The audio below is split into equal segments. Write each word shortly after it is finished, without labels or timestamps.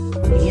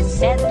He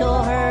said to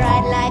her,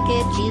 I'd like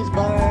a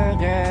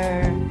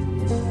cheeseburger.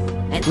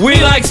 And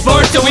We like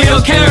sports and we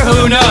don't care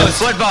who knows.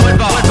 Football,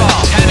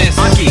 tennis,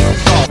 hockey,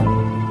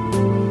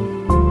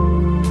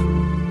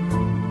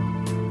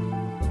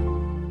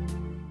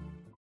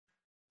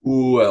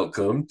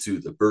 Welcome to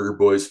the Burger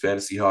Boys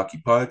Fantasy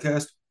Hockey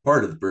Podcast,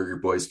 part of the Burger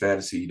Boys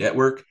Fantasy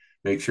Network.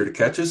 Make sure to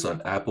catch us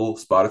on Apple,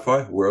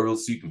 Spotify, wherever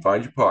else you can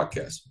find your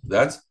podcast.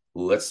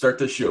 Let's start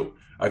the show.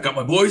 I got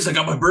my boys, I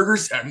got my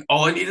burgers, and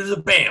all I need is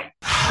a bam.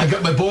 I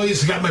got my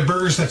boys, I got my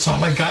burgers, that's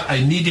all I got.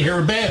 I need to hear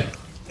a bam.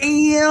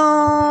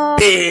 Bam.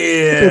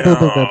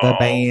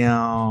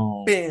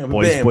 Bam.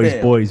 Boys.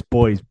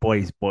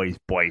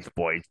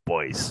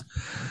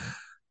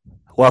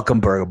 Welcome,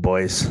 Burger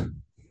Boys.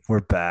 We're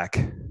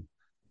back.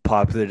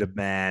 Popular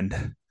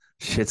demand.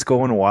 Shit's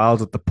going wild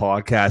with the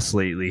podcast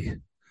lately.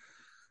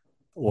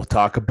 We'll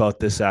talk about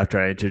this after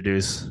I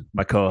introduce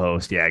my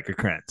co-host, Jaeger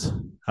Krentz.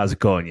 How's it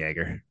going,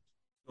 Jaeger?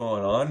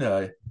 Going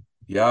on?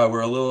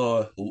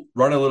 We're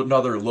running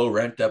another low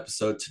rent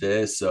episode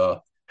today,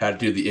 so had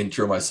to do the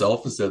intro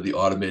myself instead of the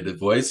automated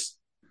voice.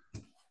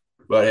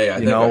 But hey, I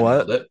think I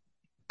nailed it.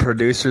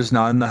 Producer's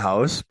not in the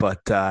house,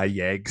 but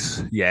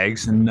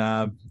Yags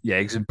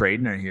and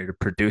Braden are here to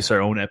produce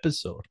our own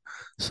episode,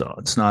 so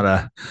it's not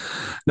a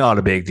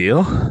big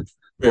deal.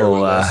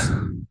 We'll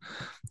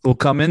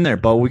come in there,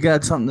 but we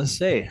got something to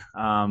say.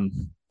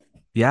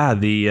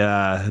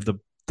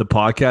 The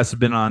podcast has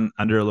been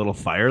under a little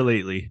fire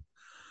lately.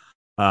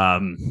 I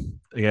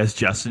guess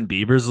Justin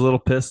Bieber's a little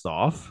pissed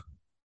off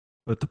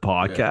with the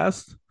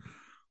podcast.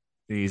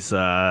 Yeah. He's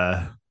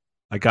I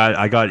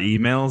got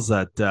emails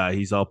that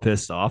he's all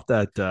pissed off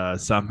that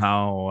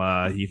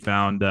somehow he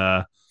found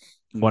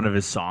one of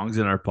his songs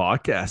in our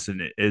podcast,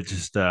 and it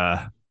just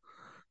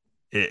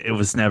it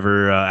was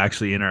never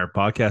actually in our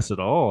podcast at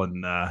all,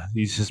 and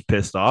he's just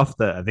pissed off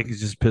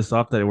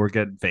that we're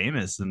getting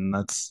famous, and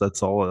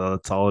that's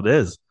all it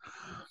is.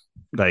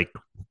 Like,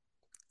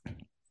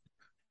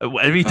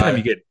 anytime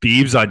you get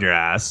Biebs on your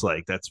ass,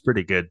 like, that's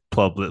pretty good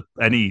that's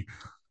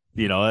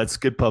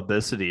good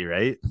publicity,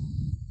 right?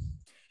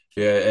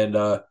 Yeah, and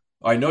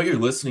I know you're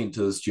listening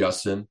to this,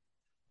 Justin.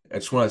 I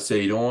just want to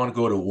say you don't want to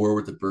go to war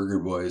with the Burger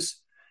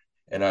Boys.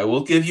 And I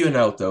will give you an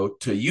out, though,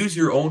 to use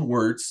your own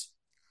words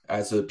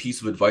as a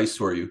piece of advice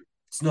for you.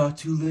 It's not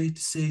too late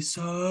to say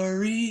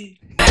sorry.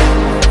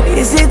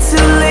 Is it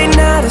too late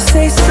now to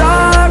say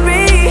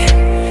sorry?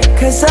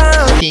 'Cause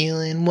I'm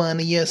feeling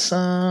one of your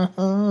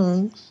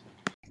songs.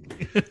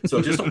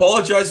 So just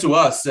apologize to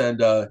us, and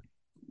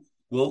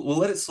we'll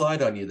let it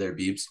slide on you there,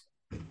 Biebs.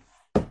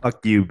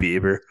 Fuck you,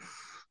 Bieber.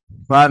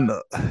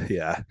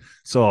 Yeah.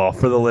 So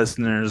for the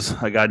listeners,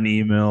 I got an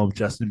email.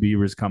 Justin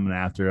Bieber's coming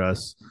after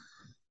us.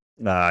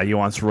 He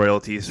wants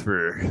royalties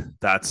for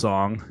that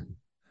song,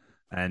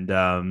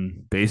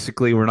 and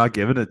basically we're not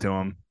giving it to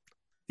him,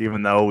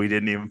 even though we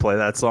didn't even play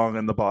that song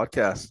in the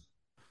podcast.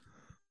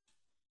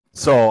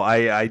 So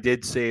I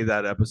did say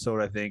that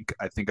episode. I think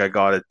I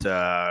got it.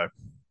 I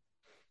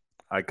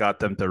got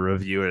them to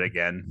review it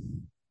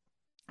again.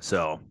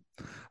 So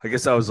I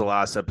guess that was the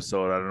last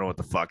episode. I don't know what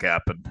the fuck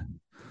happened.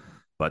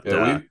 But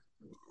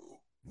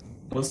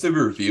once they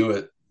review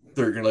it,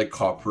 they're gonna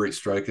copyright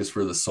strike us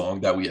for the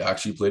song that we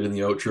actually played in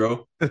the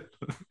outro.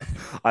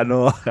 I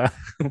know.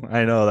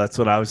 That's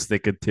what I was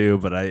thinking too.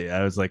 But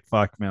I was like,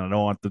 fuck, man, I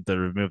don't want them to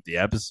remove the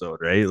episode,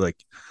 right? Like,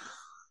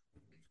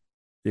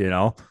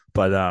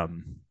 But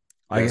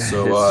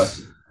so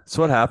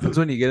what happens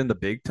when you get into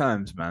big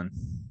times, man?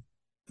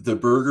 The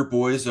Burger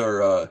Boys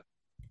are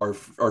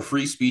our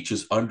free speech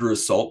is under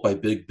assault by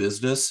big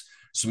business.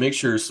 So make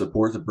sure to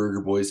support the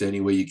Burger Boys any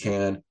way you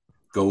can.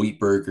 Go eat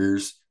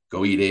burgers.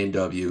 Go eat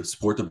A&W.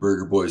 Support the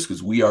Burger Boys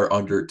because we are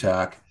under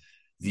attack.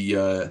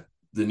 The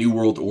New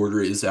World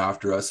Order is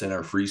after us and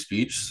our free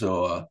speech.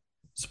 So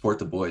support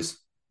the boys.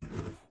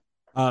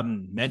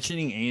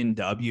 Mentioning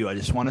A&W, I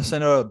just want to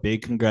send out a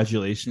big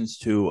congratulations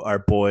to our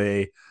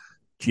boy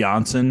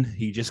Johnson.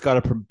 He just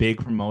got a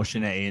big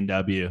promotion at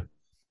A&W.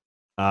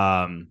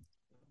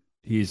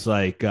 He's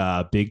like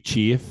big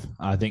chief.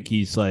 I think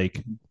he's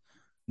like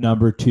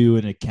number 2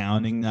 in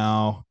accounting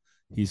now.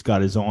 He's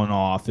got his own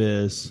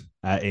office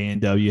at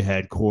A&W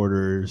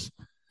headquarters.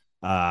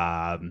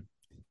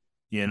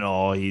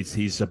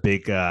 He's a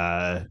big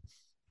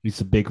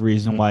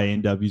reason why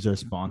A&W is our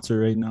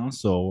sponsor right now.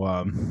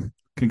 So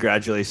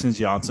congratulations,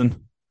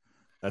 Johnson.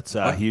 That's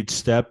a huge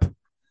step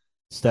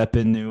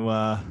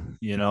into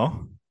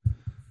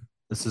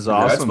this is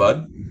awesome.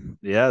 Bud.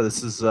 Yeah,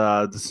 this is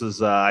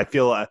I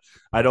feel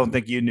I don't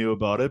think you knew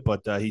about it,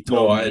 but he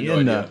told me,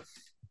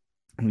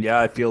 and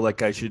I feel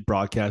like I should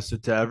broadcast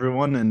it to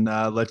everyone and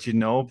let you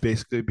know,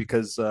 basically,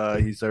 because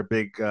he's our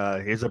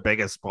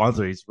biggest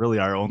sponsor. He's really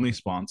our only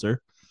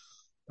sponsor.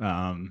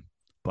 No,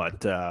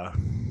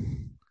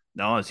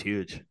 it's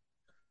huge.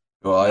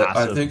 Well,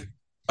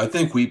 I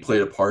think we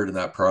played a part in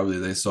that. Probably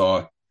they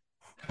saw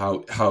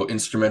how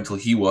instrumental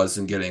he was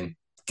in getting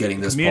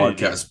this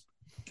podcast.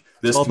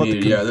 This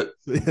community,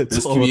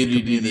 this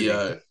community,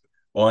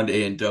 on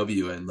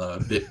A&W and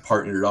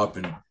partnered up,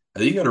 and I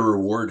think you got a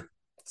reward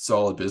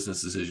solid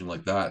business decision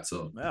like that.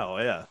 So Oh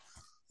yeah,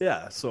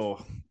 yeah.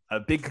 So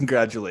big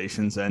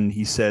congratulations. And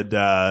he said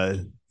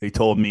he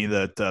told me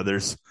that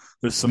there's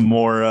some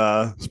more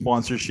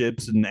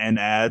sponsorships and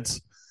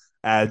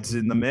ads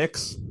in the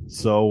mix.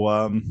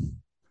 So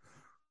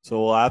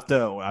we'll have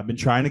to. I've been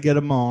trying to get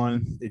him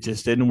on. It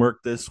just didn't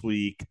work this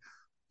week.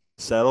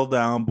 Settle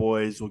down,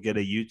 boys. We'll get a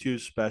YouTube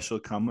special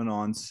coming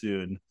on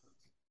soon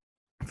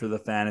for the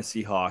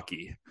fantasy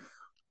hockey.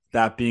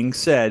 That being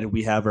said,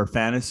 we have our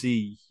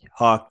fantasy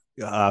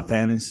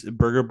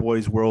Burger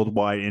Boys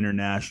Worldwide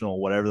International,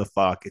 whatever the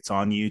fuck. It's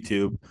on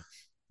YouTube.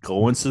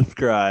 Go and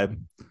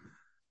subscribe,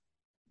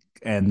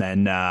 and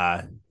then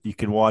you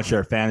can watch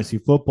our fantasy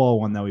football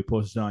one that we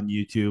posted on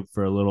YouTube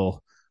for a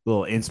little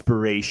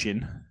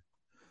inspiration.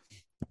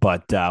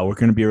 But we're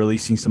going to be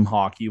releasing some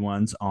hockey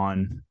ones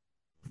on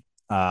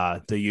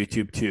the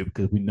YouTube too,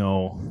 because we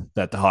know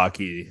that the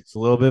hockey is a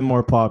little bit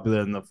more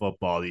popular than the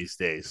football these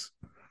days.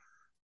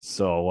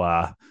 So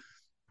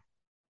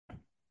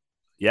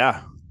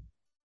yeah,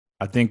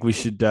 I think we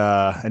should.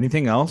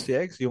 Anything else,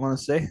 Yags, you want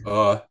to say?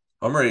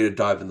 I'm ready to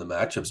dive in the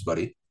matchups,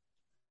 buddy.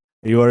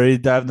 Are you already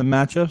dived the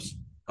matchups?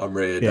 I'm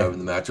ready to Yeah. dive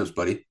in the matchups,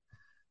 buddy.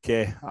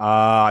 Okay.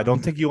 I don't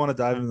think you want to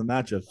dive into the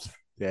matchups,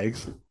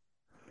 Yags.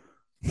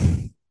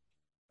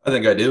 I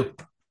think I do.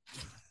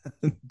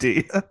 Do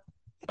you?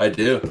 I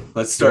do.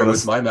 Let's start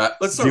with my match.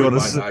 Let's start with my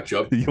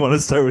matchup. You want to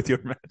start with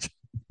your match?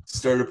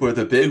 Started with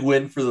a big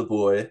win for the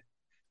boy.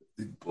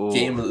 Oh.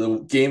 Game of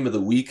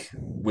the week,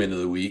 win of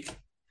the week.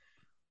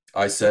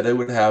 I said it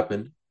would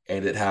happen,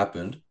 and it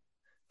happened.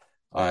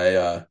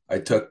 I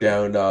took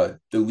down the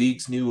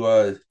league's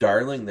new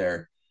darling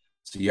there.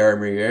 So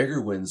Yarmir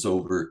Yeager wins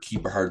over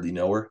Keeper Hardly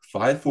Knower,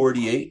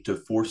 548 to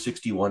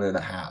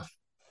 461.5.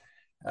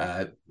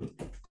 I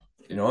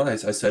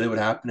said it would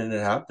happen, and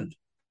it happened.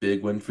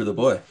 Big win for the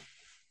boy.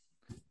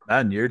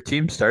 Man, your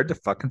team started to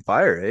fucking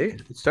fire, eh?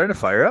 It's starting to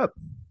fire up.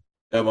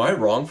 Am I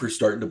wrong for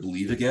starting to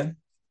believe again?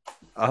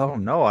 Oh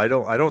no, I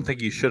don't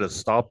think you should have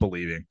stopped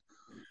believing.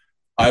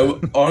 I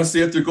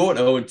honestly, after going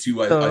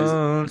 0-2,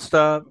 Don't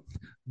stop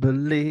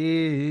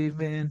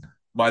believing.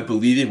 My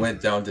believing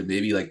went down to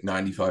maybe like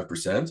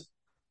 95%.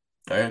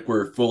 I think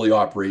we're fully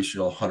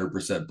operational,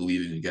 100%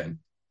 believing again.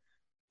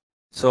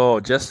 So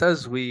just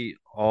as we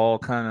all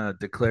kind of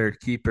declared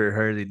Keeper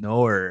Hardly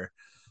Knower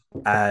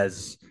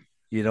as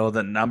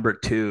the number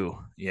two,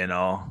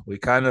 we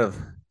kind of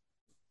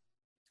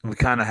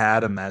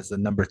had him as the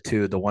number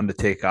two, the one to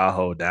take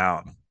Aho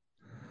down.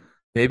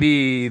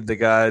 Maybe the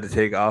guy to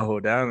take Aho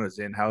down was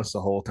in house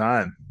the whole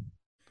time.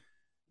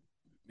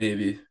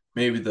 Maybe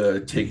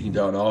the taking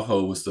down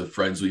Aho was the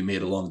friends we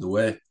made along the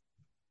way.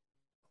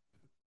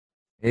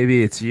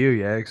 Maybe it's you,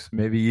 Yags.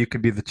 Maybe you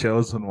could be the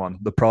chosen one,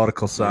 the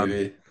prodigal son.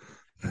 Maybe.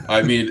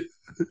 I mean,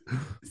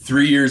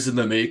 3 years in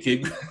the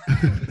making.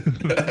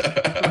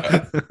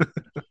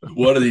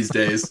 One of these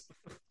days.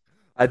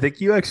 I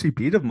think you actually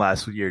beat him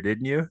last year,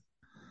 didn't you?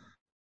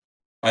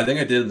 I think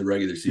I did in the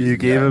regular season. You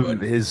gave him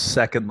his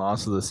second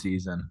loss of the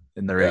season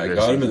in the regular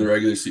season. I got him in the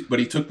regular season, but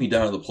he took me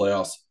down to the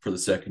playoffs for the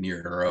second year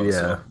in a row.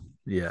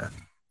 Yeah.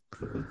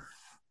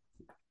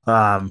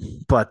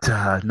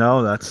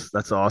 No,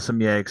 that's awesome,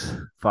 Yags.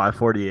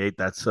 548.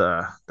 That's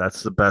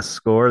the best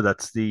score.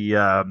 That's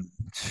the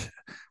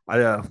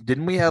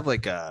didn't we have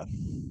like a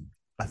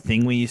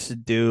thing we used to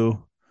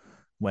do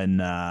when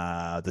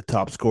the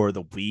top score of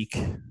the week?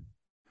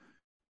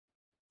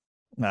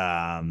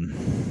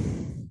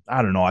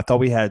 I don't know. I thought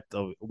we had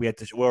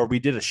this, well, we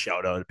did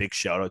a big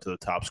shout out to the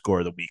top scorer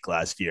of the week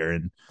last year,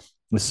 and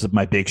this is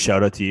my big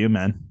shout out to you,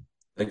 man.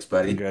 Thanks,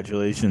 buddy.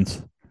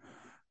 Congratulations.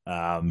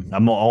 I'm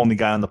the only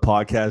guy on the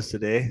podcast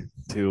today.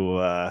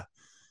 To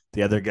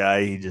the other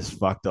guy, he just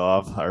fucked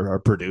off. Our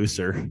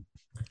producer,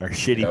 our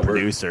shitty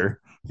producer.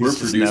 We're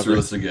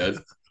producerless again.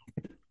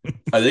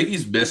 I think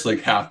he's missed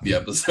like half the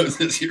episodes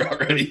this year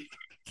already.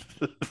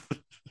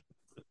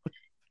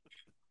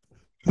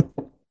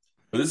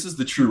 But this is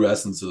the true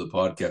essence of the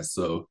podcast.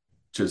 So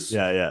just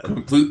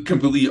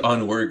completely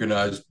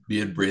unorganized,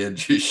 being brand,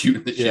 just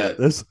shooting the shit.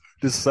 This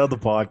is how the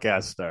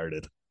podcast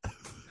started.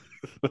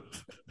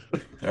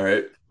 All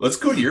right, let's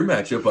go to your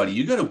matchup, buddy.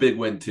 You got a big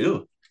win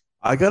too.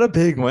 I got a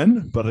big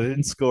win, but I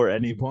didn't score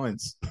any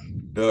points.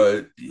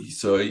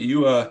 So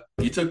you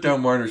took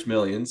down Marner's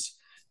Millions,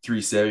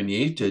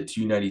 378 to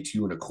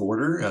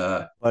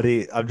 292.25.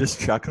 Buddy, I'm just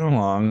chucking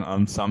along.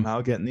 I'm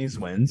somehow getting these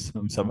wins.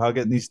 I'm somehow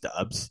getting these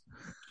dubs.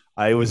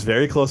 I was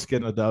very close to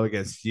getting a dub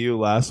against you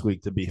last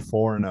week to be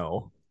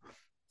 4-0.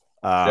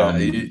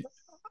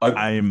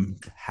 I'm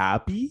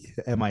happy.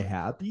 Am I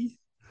happy?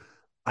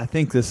 I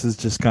think this is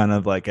just kind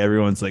of like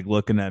everyone's like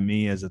looking at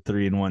me as a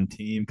 3-1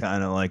 team,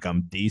 kind of like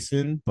I'm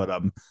decent, but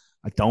I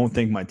don't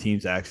think my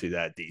team's actually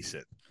that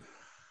decent.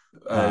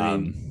 I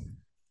mean,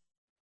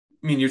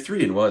 you're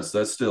 3-1,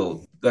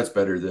 so that's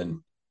better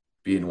than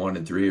being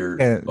 1-3 or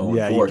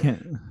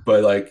 0-4.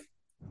 But like,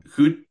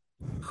 who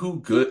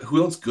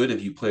else good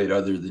have you played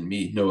other than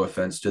me? No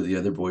offense to the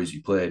other boys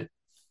you played.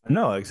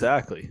 No,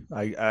 exactly.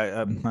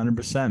 I'm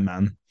 100%,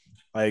 man.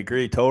 I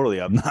agree totally.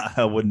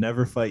 I would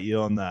never fight you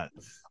on that.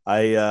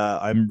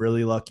 I'm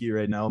really lucky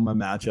right now in my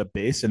matchup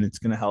base, and it's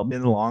gonna help me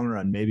in the long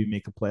run. Maybe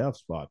make a playoff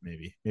spot.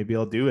 Maybe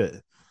I'll do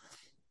it.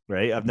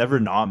 Right? I've never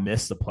not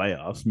missed the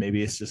playoffs.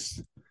 Maybe it's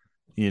just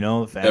the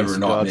Never fantasy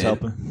not gods made.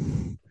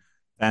 helping.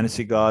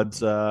 Fantasy gods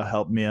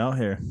help me out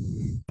here.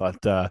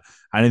 But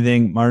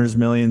anything Martyrs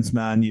Millions,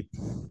 man,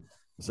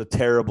 it's a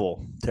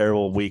terrible,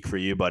 terrible week for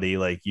you, buddy.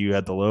 Like you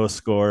had the lowest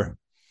score,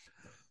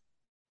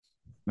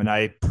 and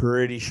I'm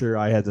pretty sure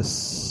I had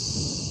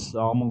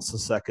almost the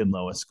second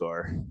lowest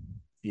score.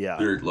 Yeah,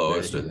 Third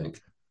lowest, I third,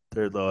 think.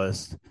 third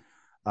lowest.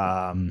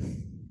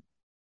 Um,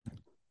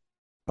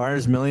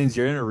 Martyrs Millions,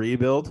 you're in a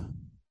rebuild.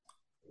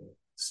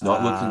 It's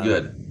not looking Uh,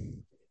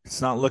 good.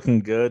 it's not looking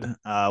good.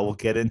 We'll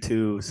get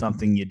into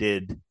something you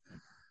did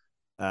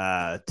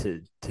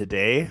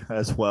today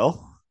as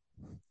well.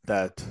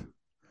 That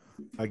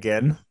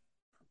again,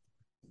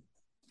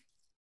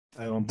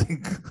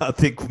 I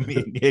think me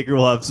and Jaeger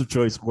will have some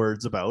choice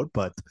words about,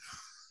 but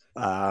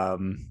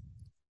um,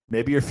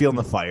 maybe you're feeling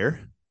the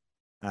fire,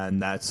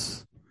 and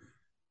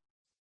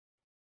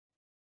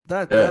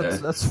Yeah.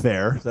 that's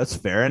fair. That's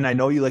fair, and I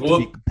know you like to be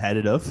Well,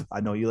 competitive.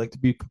 I know you like to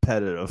be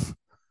competitive.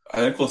 I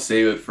think we'll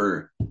save it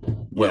for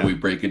when Yeah, we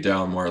break it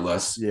down more or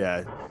less.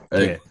 yeah. I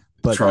think Okay,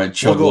 but try and we'll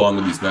chug go. along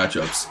with these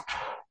matchups.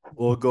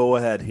 We'll go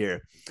ahead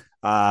here.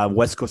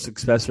 West Coast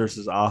Express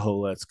versus Aho.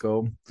 Let's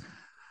go.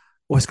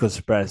 West Coast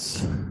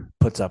Express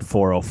puts up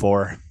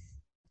 404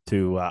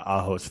 to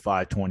Aho's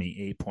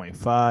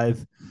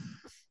 528.5.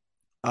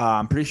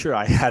 I'm pretty sure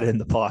I had it in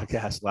the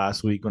podcast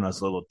last week when I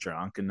was a little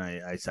drunk, and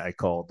I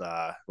called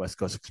West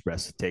Coast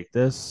Express to take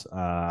this.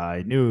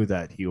 I knew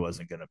that he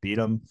wasn't going to beat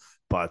him,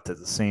 but at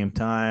the same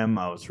time,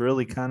 I was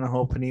really kind of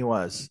hoping he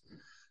was,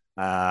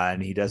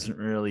 and he doesn't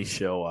really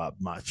show up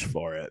much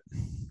for it.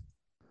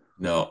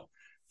 No,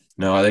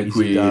 no, I think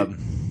Easy dub.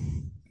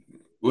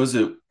 we was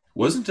it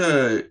wasn't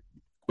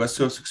West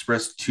Coast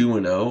Express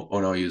 2-0. Oh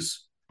no, I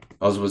was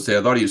going to say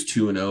I thought he was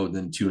 2-0 and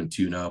then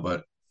 2-2 now,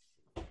 but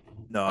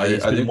No, I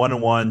he's I been think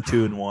 1-1,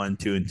 2-1,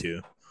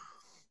 2-2.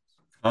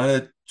 kind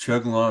of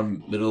chugging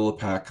along middle of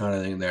the pack kind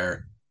of thing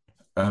there.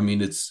 I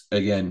mean, it's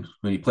again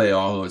when you play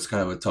Alo, it's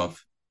kind of a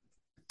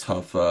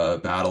tough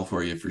battle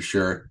for you for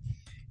sure.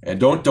 And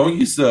don't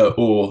use the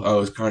I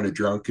was kind of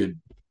drunk and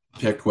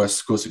picked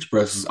West Coast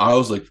Express. I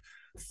was like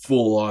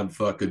full on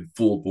fucking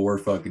full bore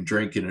fucking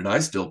drinking, and I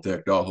still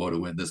picked Aho to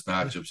win this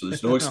matchup. So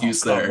there's no Oh,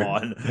 excuse come there.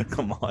 on.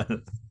 Come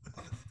on.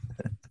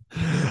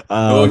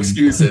 No Um,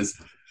 excuses.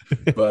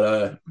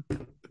 But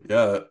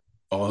yeah,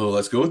 Aho,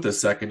 let's go with the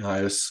second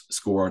highest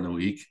score on the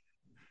week.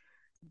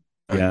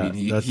 I yeah, mean,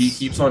 he that's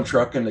keeps on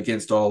trucking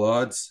against all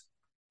odds.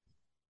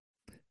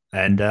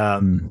 and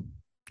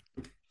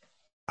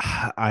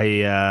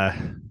I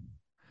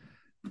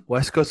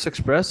West Coast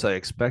Express, I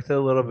expected a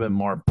little bit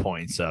more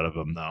points out of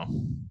him though.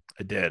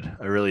 I did.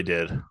 I really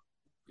did.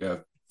 Yeah,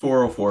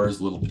 404 is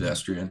a little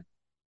pedestrian.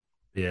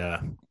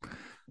 Yeah.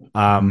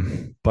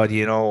 But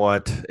you know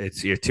what?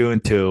 It's you're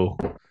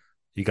 2-2.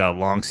 You got a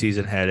long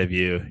season ahead of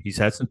you. He's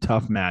had some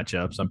tough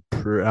matchups.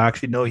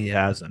 Actually no, he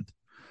hasn't.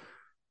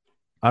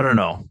 I don't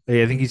know.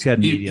 I think he's got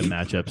He medium he,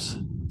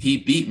 matchups. he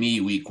beat me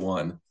week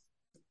one,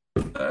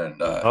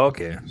 and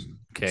Okay.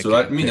 Okay, so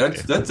okay, that, I mean okay,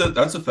 okay.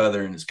 that's a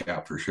feather in his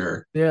cap for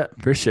sure, Yeah,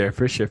 for sure,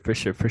 for sure, for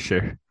sure, for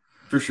sure.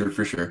 for sure,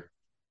 for sure.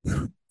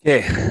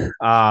 Okay.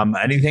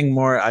 Anything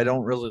more? I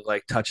don't really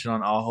like touching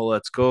on Aho.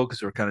 Let's go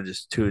because we're kind of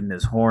just tooting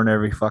his horn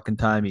every fucking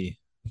time we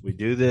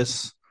do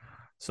this.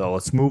 So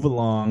let's move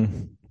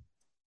along.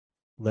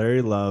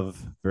 Larry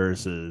Love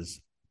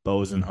versus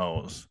Bows and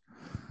Hoes.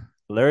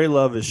 Larry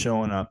Love is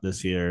showing up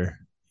this year.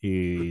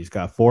 He's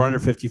got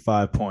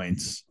 455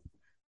 points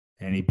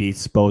and he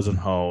beats Bows and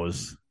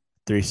Hose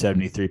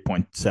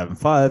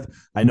 373.75.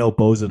 I know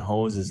Bows and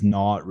Hose is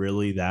not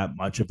really that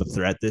much of a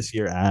threat this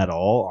year at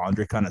all.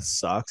 Andre kind of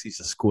sucks. He's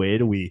a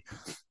squid. We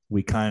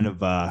kind of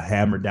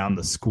hammered down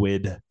the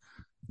squid.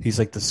 He's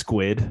like the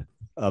squid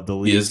of the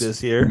He league is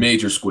this year.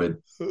 major squid.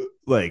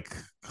 Like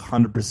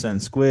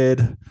 100%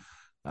 squid.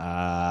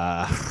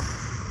 Uh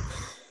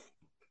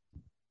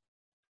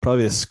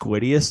Probably the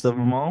squiddiest of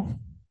them all.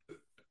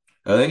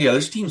 I think yeah,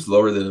 there's teams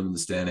lower than him in the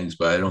standings,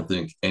 but I don't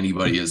think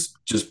anybody has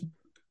just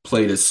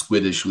played as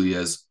squiddishly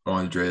as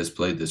Andre has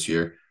played this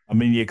year. I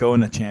mean, you go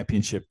in a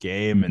championship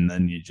game and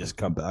then you just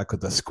come back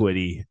with a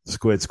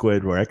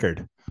squid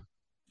record,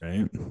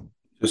 right?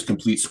 Just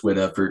complete squid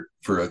effort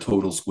for a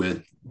total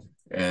squid.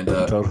 And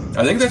Total.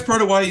 I think that's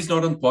part of why he's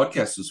not on the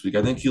podcast this week.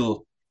 I think he's a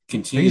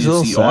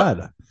little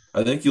sad.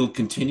 I think you'll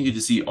continue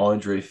to see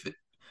Andre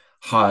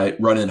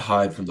run and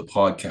hide from the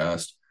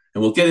podcast.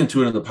 And we'll get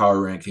into it in the power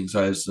rankings.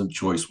 I have some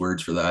choice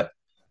words for that.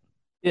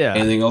 Yeah,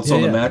 Anything else yeah,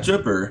 on the yeah.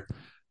 matchup or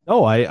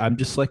No, I'm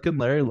just liking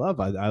Larry Love.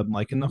 I'm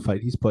liking the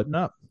fight he's putting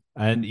up.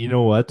 And you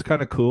know what's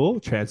kind of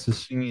cool?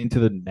 Transitioning into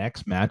the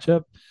next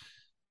matchup,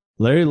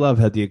 Larry Love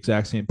had the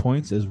exact same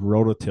points as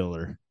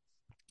Rototiller,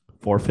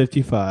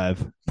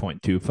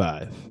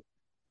 455.25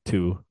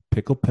 to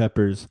Pickle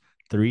Peppers,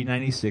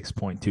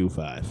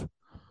 396.25.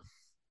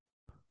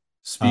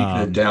 speaking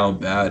of down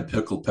bad,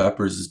 Pickle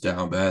Peppers is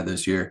down bad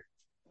this year.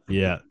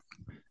 Yeah.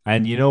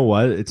 And you know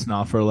what? It's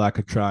not for a lack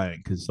of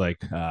trying, because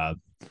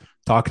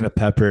talking to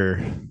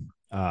Pepper,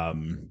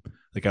 um,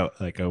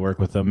 I work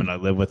with him and I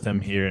live with him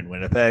here in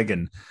Winnipeg,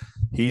 and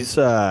he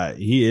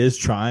is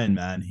trying,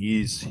 man.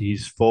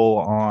 He's full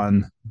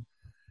on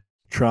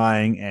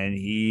trying, and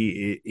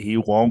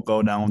he won't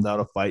go down without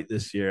a fight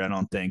this year. I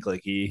don't think.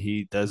 Like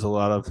he does a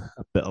lot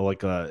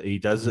of he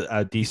does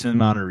a decent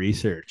amount of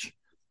research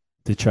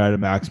to try to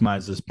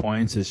maximize his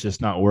points. It's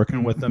just not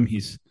working with him.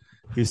 He's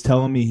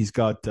telling me he's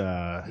got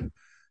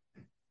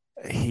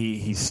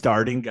he's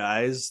starting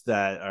guys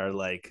that are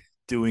like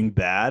doing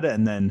bad,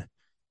 and then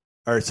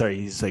or sorry,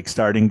 he's like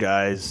starting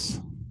guys.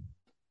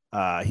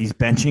 He's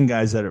benching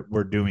guys that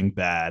were doing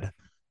bad,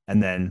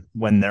 and then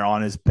when they're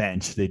on his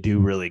bench, they do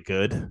really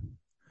good.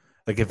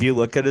 Like if you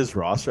look at his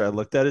roster, I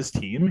looked at his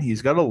team.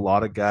 He's got a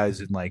lot of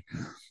guys in like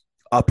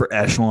upper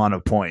echelon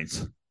of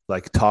points,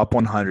 like top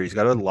 100. He's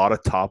got a lot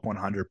of top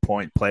 100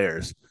 point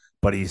players,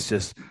 but he's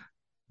just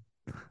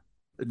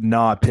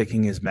not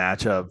picking his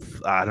matchup.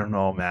 I don't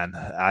know, man.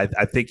 I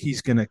think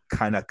he's gonna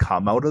kind of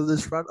come out of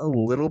this run a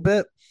little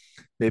bit.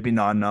 Maybe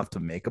not enough to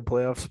make a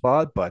playoff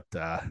spot, but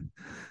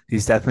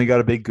he's definitely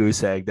got a big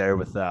goose egg there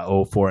with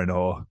 4 and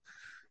 0.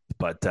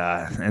 But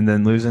and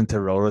then losing to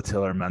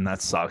Rototiller, man,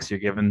 that sucks. You're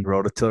giving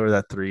Rototiller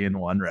that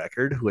 3-1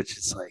 record, which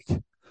is like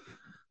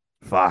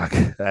fuck.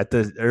 At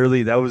the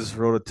early, that was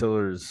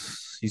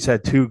Rototiller's. He's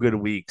had 2 good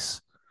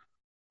weeks,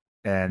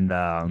 and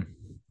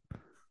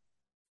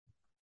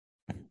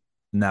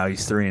now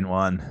he's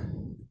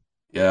 3-1.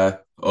 Yeah.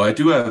 Oh, I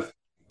do have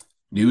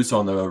news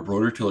on the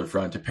rototiller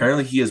front.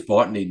 Apparently, he has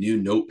bought a new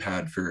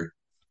notepad for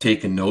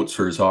taking notes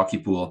for his hockey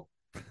pool.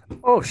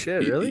 Oh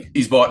shit! Really?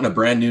 He's bought a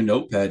brand new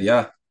notepad.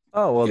 Yeah.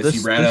 Oh well, I guess he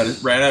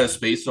this ran out of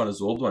space on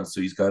his old one,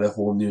 so he's got a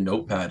whole new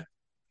notepad.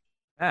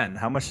 man.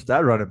 How much did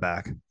that run it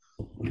back?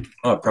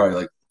 Oh, probably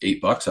like $8.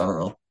 I don't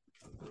know.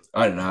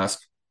 I didn't ask.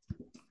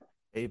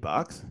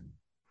 $8.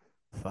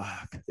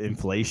 Fuck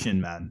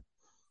inflation, man.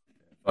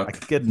 Fuck. I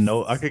could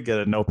get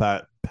a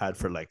notepad pad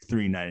for like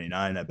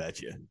 $3.99. I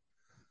bet you.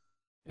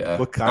 Yeah.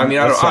 What kind? I mean,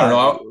 I don't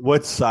know.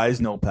 What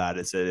size notepad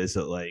is it? Is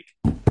it like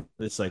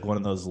it's like one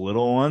of those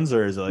little ones,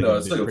 or is it like No,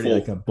 it's like pretty a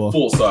like a book?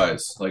 full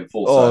size, Oh,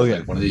 okay.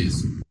 like one of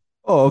these.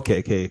 Oh,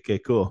 okay,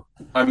 cool.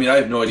 I mean, I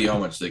have no idea how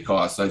much they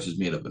cost. I just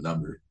made up a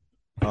number.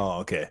 Oh,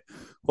 okay.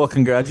 Well,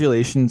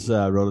 congratulations,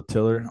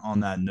 Rototiller,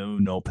 on that new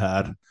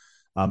notepad.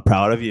 I'm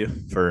proud of you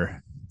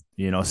for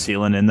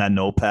sealing in that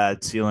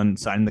notepad,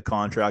 signing the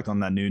contract on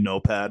that new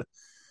notepad.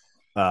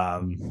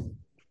 Um,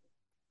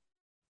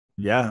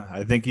 yeah,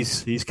 I think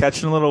he's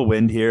catching a little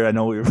wind here. I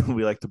know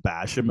we like to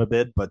bash him a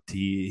bit, but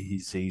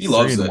he's He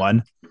loves 3-1.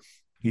 it.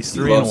 He's He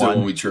three and loves it when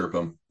one. we chirp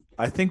him.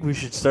 I think we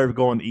should start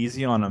going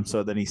easy on him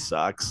so then he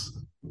sucks.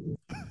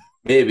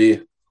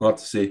 Maybe. We'll have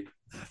to see.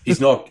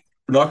 He's not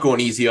We're not going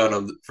easy on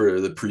him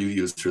for the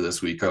previews for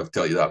this week. I'll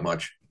tell you that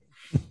much.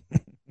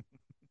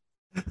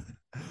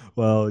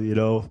 Well,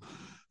 3-1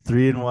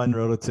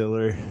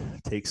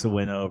 Rototiller takes a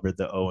win over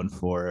the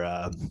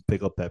 0-4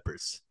 Pickle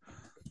Peppers.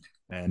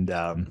 And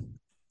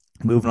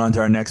moving on to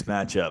our next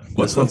matchup.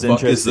 What This the one's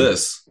fuck is interesting.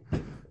 this?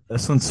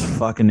 This one's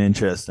fucking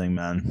interesting,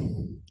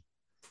 man.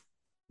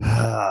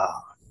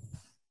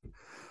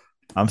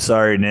 I'm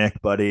sorry,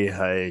 Nick, buddy.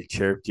 I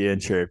chirped you,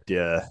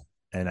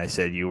 and I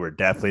said you were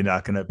definitely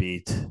not going to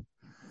beat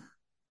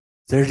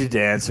Dirty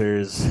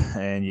Dancers,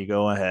 and you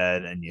go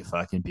ahead and you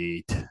fucking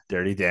beat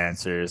Dirty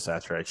Dancers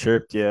after I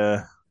chirped you.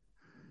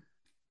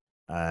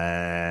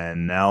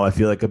 And now I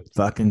feel like a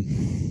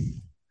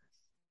fucking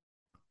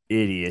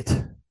idiot.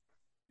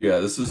 Yeah,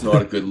 this is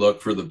not a good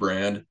look for the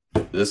brand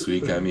this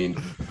week. I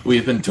mean,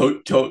 we've been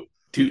tooting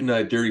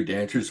Dirty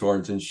Dancers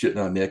horns and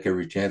shitting on Nick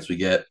every chance we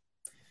get.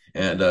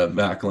 And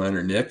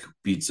Macallan Nick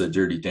beats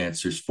Dirty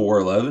Dancers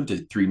 411 to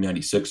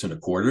 396 and a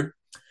quarter.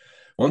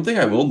 One thing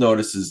I will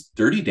notice is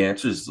Dirty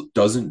Dancers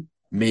doesn't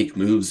make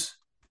moves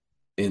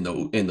in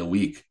the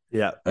week.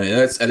 Yeah. I mean,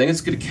 I think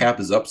it's going to cap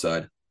his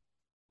upside.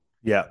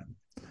 Yeah.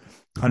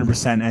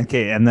 100% NK.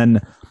 And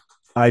then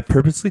I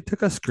purposely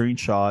took a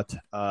screenshot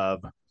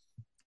of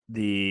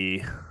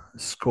the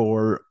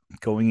score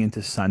going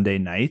into Sunday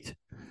night.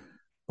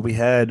 We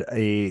had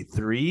a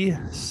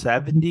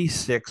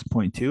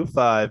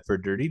 376.25 for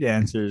Dirty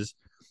Dancers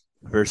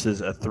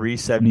versus a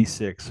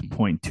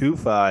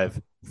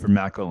 376.25 for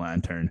Macro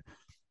Lantern.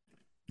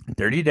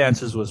 Dirty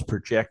Dancers was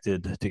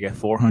projected to get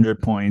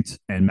 400 points,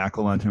 and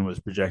Macro Lantern was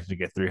projected to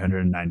get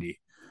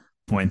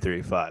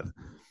 390.35.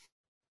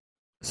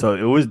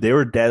 So they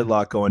were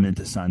deadlocked going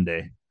into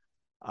Sunday.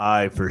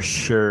 I for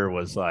sure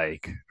was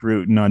like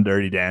rooting on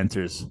Dirty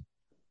Dancers,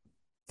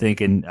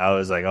 thinking I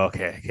was like,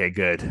 okay,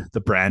 good. The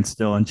brand's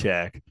still in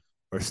check.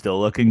 We're still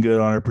looking good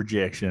on our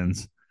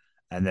projections.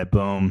 And then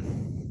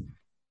boom,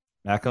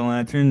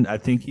 Jack-o'-lantern. I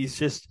think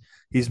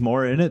he's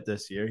more in it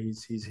this year.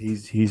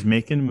 He's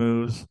making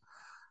moves.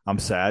 I'm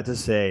sad to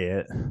say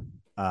it.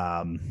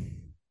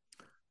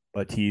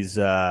 But he's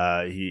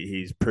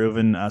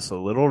proven us a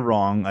little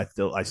wrong.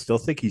 I still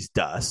think he's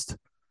dust.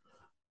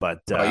 But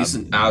he's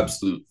an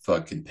absolute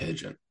fucking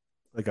pigeon.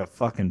 Like a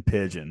fucking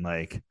pigeon.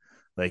 Like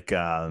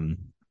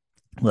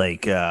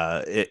Like,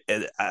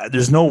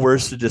 there's no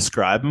words to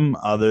describe him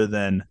other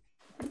than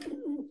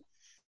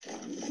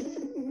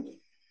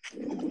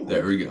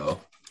There we go.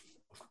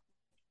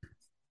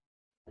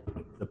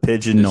 the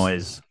pigeon Just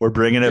noise. We're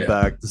bringing it yeah,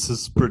 back. This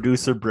is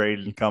producer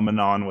Braden coming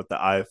on with the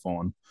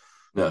iPhone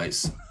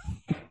nice.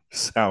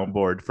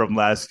 soundboard from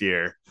last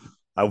year.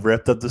 I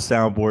ripped up the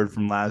soundboard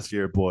from last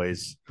year,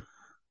 boys.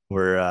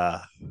 We're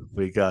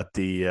we got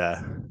the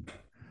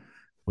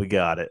we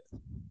got it.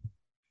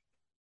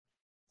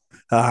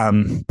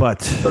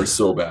 But Are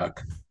so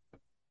back.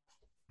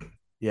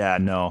 yeah,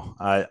 no,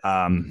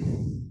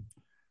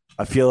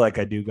 I feel like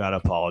I do gotta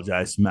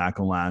apologize to Mac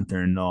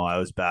Lantern. No, I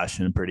was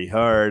bashing him pretty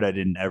hard. I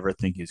didn't ever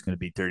think he was gonna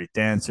beat Dirty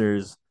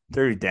Dancers.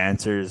 Dirty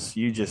Dancers,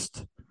 you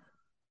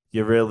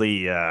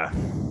really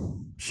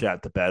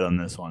shat the bed on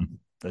this one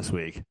this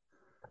week.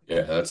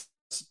 Yeah, that's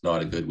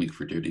not a good week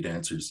for Dirty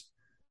Dancers.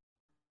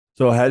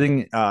 So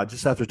heading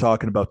just after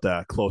talking about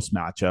the close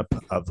matchup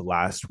of the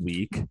last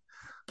week,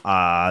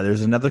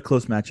 there's another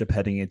close matchup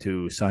heading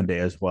into Sunday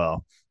as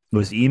well. It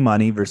was E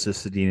Money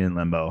versus Sedin and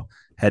Limbo.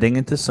 Heading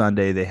into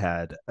Sunday, they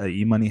had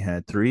E Money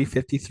had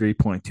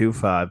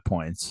 353.25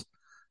 points,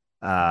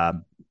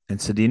 and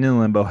Sedin and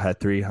Limbo had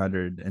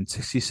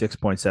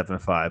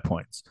 366.75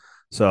 points.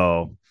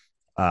 So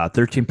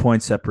 13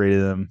 points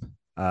separated them.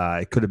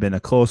 It could have been a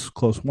close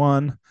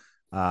one.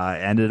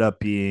 Ended up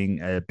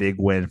being a big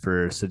win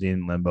for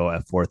Sedin Limbo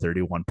at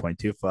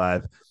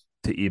 431.25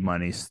 to E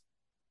Money's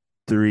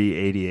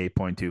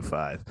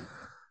 388.25.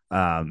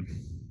 Um,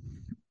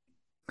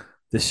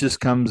 this just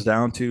comes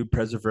down to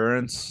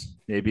perseverance,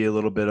 maybe a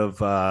little bit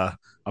of a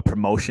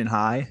promotion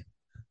high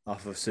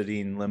off of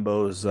Sedin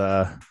Limbo's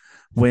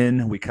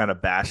win. We kind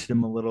of bashed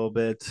him a little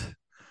bit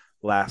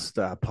last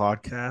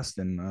podcast,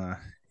 and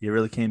he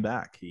really came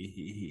back.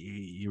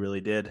 He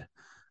really did,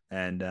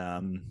 and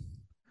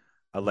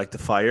I'd like to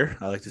fire.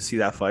 I like to see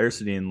that fire,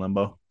 Sedin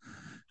Limbo.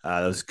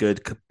 That was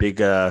good, big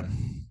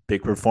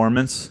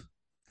performance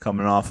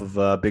coming off of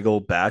a big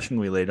old bashing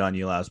we laid on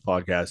you last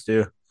podcast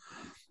too.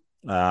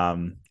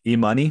 E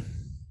Money,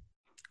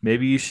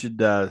 maybe you should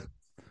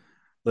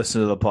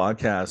listen to the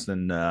podcast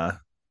and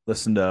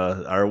listen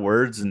to our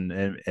words and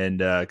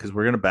because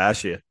we're gonna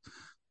bash you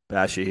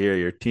here.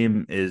 Your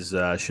team is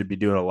should be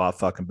doing a lot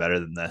fucking better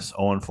than this.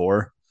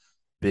 0-4,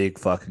 big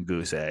fucking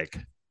goose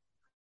egg.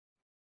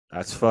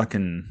 That's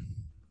fucking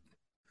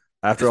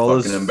after It's all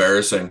fucking this.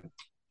 embarrassing.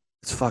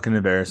 It's fucking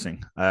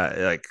embarrassing.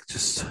 Like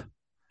just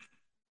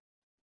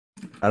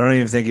I don't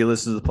even think he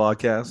listens to the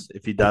podcast.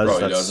 If he does,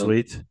 Probably that's doesn't.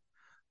 sweet.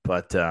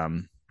 But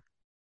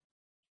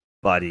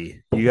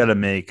buddy, you got to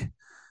make.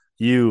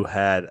 You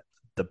had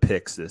the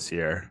picks this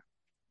year.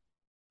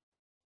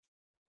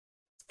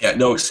 Yeah,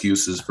 no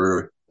excuses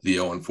for the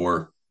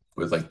 0-4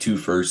 with like 2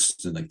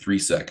 firsts and like 3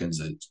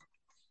 seconds.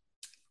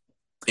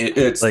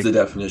 It's Like the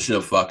definition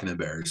of fucking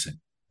embarrassing.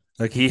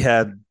 like he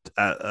had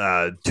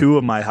two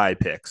of my high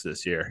picks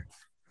this year,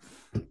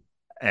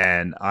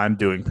 and I'm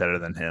doing better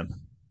than him.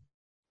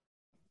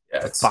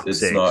 Yeah, For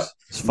fuck's it's not sakes,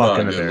 it's not a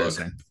fucking good look.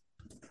 embarrassing.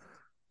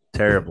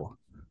 Terrible,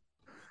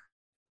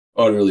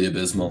 Utterly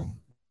abysmal.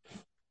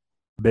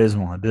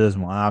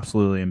 abysmal,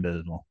 absolutely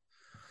abysmal.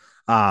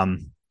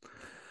 Um,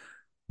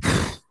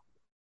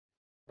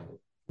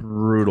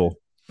 brutal.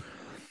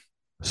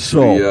 Should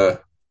So we you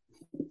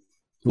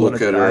want look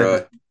to at dive?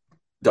 our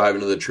dive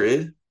into the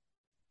trade?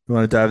 You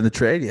want to dive in the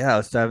trade? Yeah,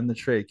 let's dive in the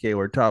trade. Okay,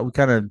 we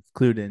kind of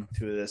clued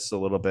into this a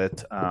little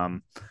bit.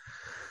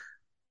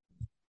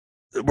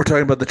 We're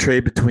talking about the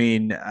trade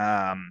between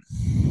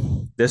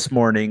this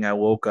morning. I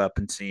woke up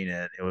and seen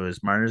it. It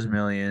was Miners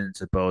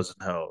Millions at Bows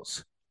and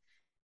Hose.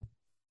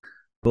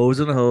 Bows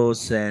and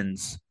Hose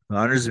sends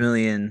Miners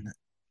Million,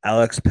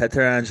 Alex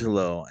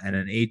Petrangelo, and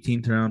an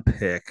 18th round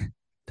pick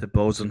to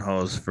Bows and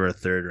Hose for a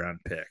third round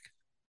pick.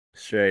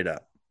 Straight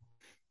up.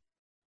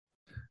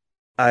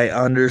 I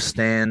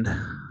understand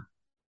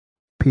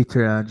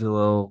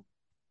Petrangelo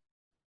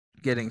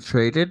getting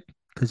traded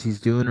because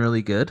he's doing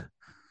really good.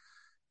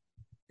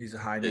 He's a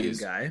high name He's-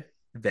 guy. He's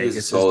a Vegas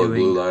is solid blue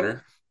doing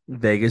liner.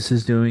 Vegas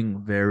is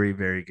doing very,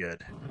 very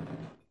good.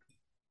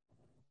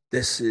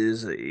 This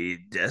is a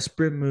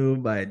desperate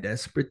move by a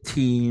desperate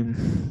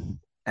team,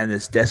 and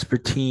this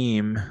desperate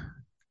team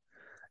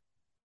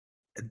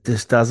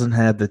just doesn't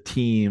have the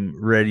team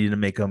ready to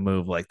make a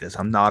move like this.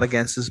 I'm not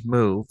against this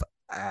move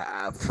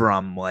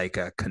from like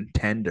a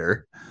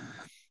contender,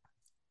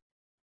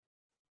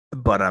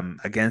 but I'm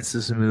against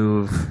this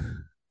move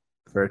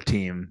for a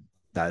team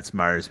that's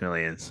Mars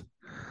Millions.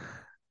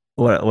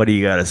 What do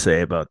you got to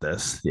say about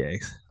this,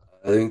 Yanks?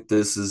 I think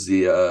this is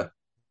a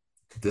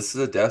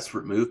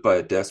desperate move by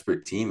a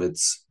desperate team.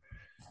 It's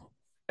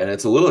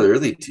a little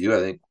early too. I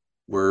think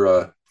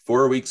we're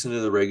 4 weeks into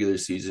the regular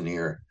season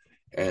here,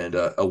 and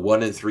a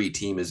 1-3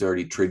 team has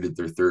already traded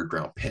their third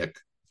round pick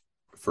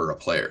for a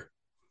player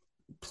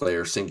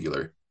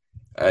singular.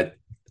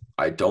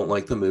 I don't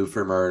like the move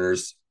for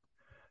Mariners.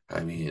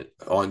 I mean,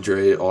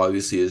 Andre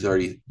obviously has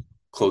already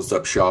closed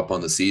up shop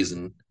on the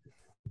season.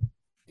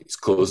 He's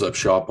closed up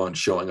shop on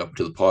showing up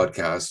to the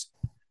podcast.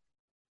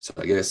 So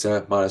I guess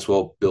might as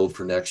well build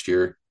for next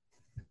year.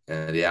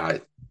 And yeah,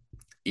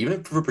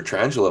 even for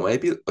Petrangelo, it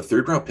might be a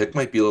third round pick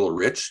might be a little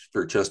rich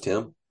for just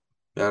him.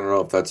 I don't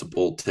know if that's a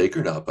bold take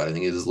or not, but I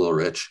think it is a little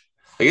rich.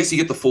 I guess you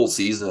get the full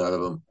season out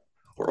of him,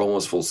 or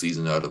almost full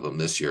season out of him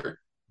this year.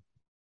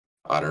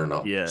 I don't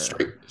know. Yeah.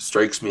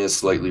 Strikes me as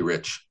slightly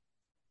rich.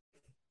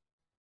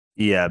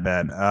 Yeah,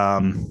 man.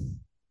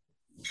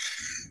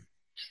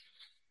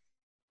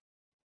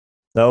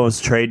 That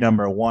was trade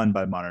number one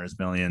by Monsters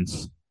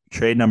Millions.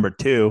 Trade number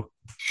two.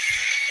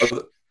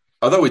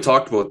 I thought we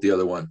talked about the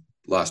other one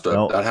last.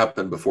 No. That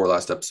happened before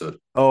last episode.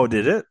 Oh,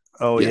 did it?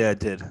 Oh, Yeah. yeah, it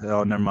did.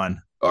 Oh, never mind.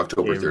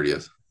 October Okay,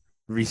 30th.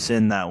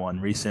 Rescind that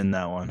one. Rescind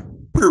that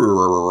one.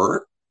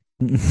 The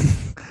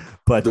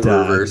But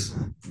reverse.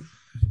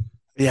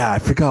 yeah, I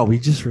forgot we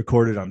just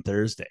recorded on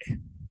Thursday.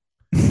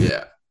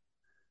 Yeah.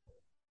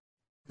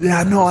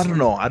 Yeah, no, I don't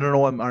know. I don't know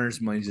what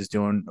Monsters Millions is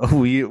doing.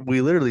 We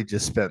literally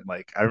just spent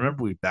like I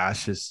remember we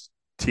bashed his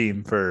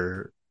team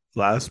for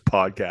last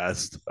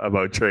podcast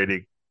about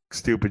trading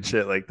stupid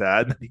shit like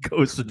that, and he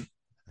goes and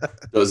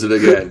Does it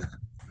again.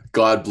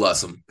 God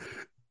bless him.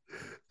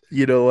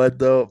 you know what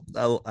though?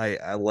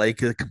 I like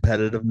the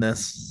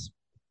competitiveness,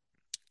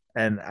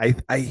 and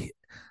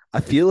I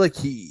feel like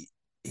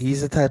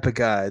he's the type of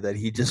guy that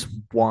he just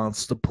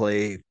wants to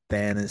play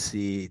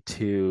fantasy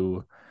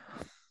to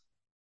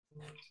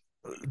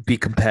be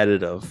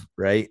competitive,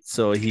 right?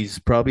 So he's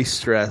probably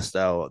stressed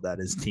out that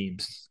his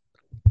team's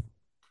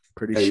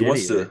pretty Hey,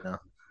 shitty right now.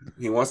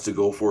 he wants to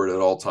go for it at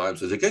all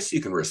times, which I guess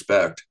you can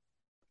respect.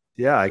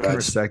 Yeah, I can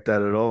That's respect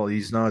that at all.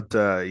 He's not.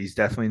 He's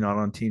definitely not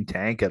on Team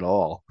Tank at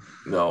all.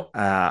 no,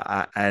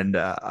 And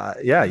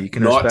yeah, you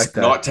can not respect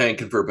that. not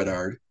tanking for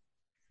Bedard.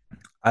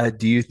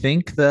 Do you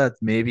think that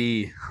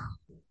maybe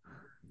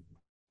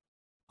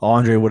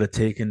Andre would have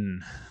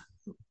taken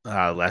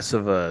less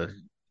of a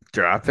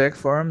draft pick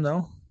for him,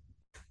 though?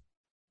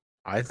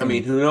 I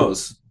mean, who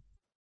knows?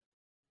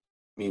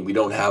 I mean, we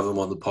don't have him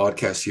on the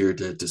podcast here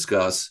to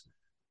discuss.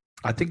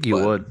 I think you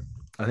But- would.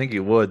 I think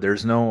you would.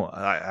 There's no.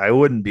 I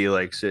wouldn't be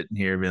like sitting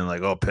here being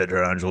like, "Oh,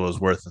 Pedro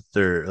Angelo's worth a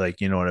third." Like,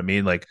 you know what I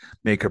mean? Like,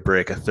 make or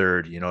break a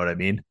third. You know what I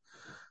mean?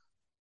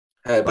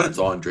 Hey, but it's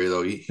Andre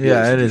though. He Yeah,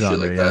 likes to it do is shit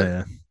Andre.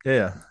 like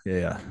Yeah,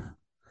 that.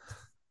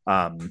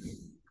 yeah.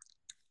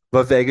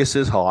 But Vegas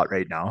is hot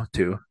right now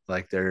too.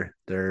 Like they're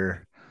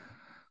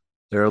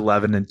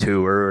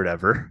 11-2 or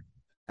whatever,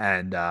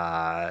 and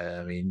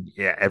I mean,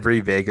 yeah,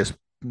 every Vegas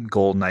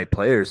Golden Knight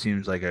player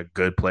seems like a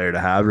good player to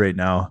have right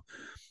now.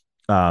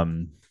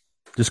 Um,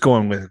 just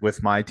going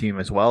with my team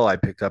as well. I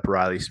picked up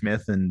Riley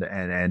Smith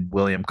and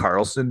William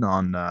Carlson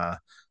on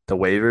the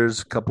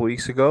waivers a couple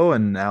weeks ago,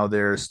 and now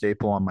they're a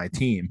staple on my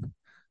team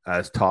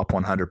as top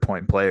 100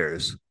 point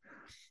players,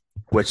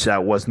 which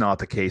that was not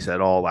the case at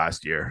all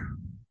last year.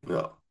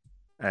 No.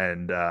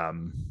 And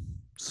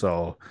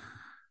so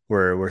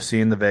we're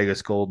seeing the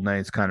Vegas Golden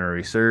Knights kind of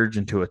resurge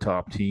into a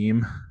top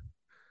team.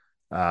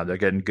 They're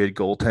getting good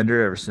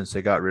goaltender ever since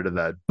they got rid of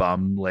that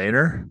bum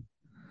laner.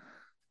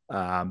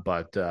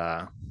 But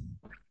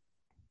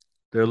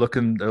they're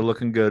looking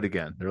good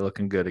again. They're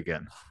looking good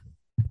again.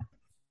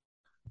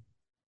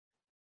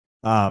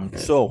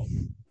 So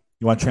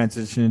you want to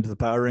transition into the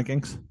power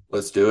rankings?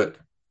 Let's do it.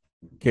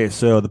 Okay,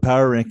 so the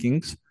power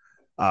rankings.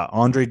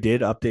 Andre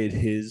did update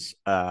his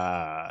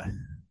power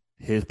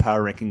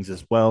rankings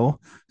as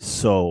well.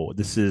 So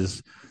this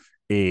is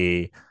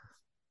a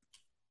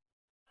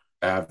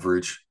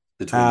Average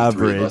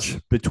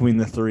between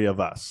the three of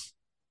us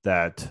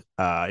that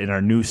in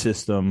our new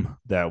system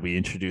that we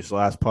introduced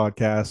last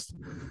podcast.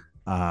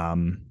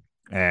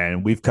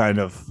 And we've kind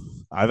of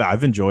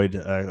I've enjoyed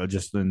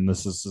just and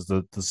this is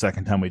the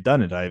second time we've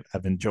done it.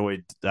 I've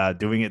enjoyed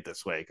doing it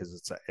this way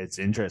because it's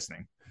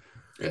interesting.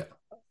 Yeah.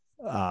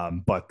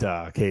 But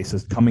okay, so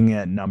coming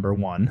at number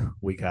one,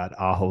 we got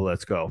Aho.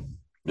 Let's go.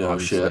 No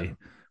Obviously, shit.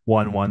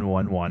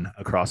 1-1-1-1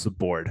 across the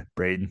board.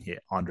 Braden,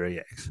 Andre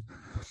Yags.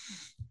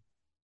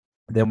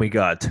 Then we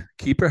got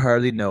Keeper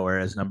Hardly Nowhere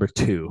as number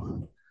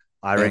two.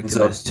 I ranked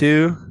him as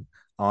 2.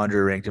 Andre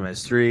ranked him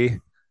as 3.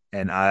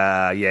 And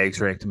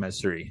Yags ranked him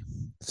as 3.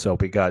 So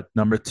we got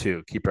number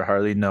 2, Keeper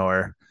Hardly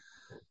Nowhere.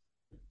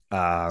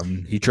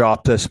 He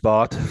dropped a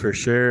spot for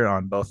sure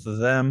on both of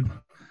them.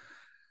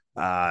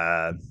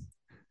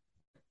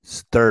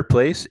 Third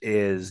place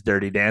is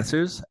Dirty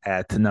Dancers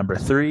at number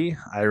 3.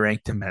 I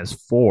ranked him as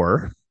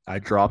 4. I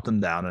dropped him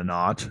down a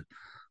notch.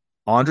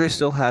 Andre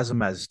still has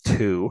him as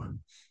 2,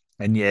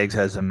 and Yags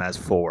has him as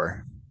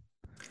 4.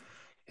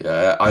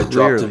 Yeah, I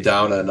dropped him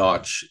down a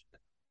notch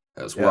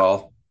as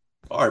well.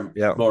 Or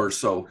more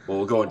so.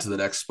 We'll go into the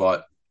next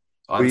spot.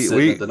 I'm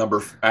sitting at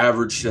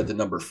the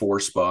number 4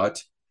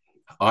 spot.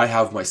 I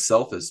have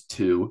myself as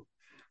 2.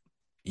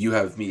 You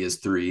have me as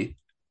 3.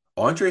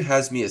 Andre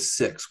has me as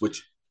 6,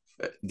 which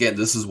again,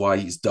 this is why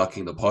he's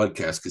ducking the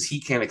podcast because he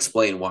can't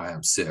explain why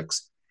I'm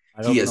 6.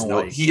 He has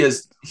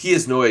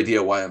no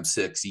idea why I'm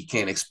 6. He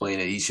can't explain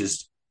it.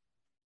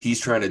 He's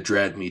trying to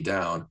drag me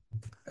down.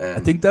 I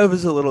And think that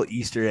was a little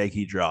Easter egg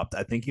he dropped.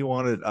 I think he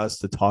wanted us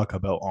to talk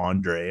about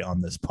Andre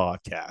on this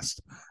podcast,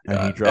 and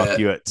he yeah, dropped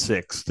you at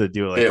 6 to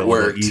do like a it little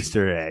worked.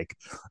 Easter egg,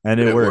 and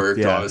it It worked. worked,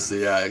 Yeah,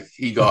 honestly. Yeah,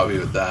 he got me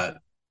with that.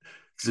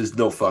 There's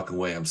no fucking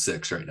way I'm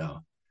 6 right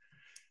now.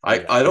 I,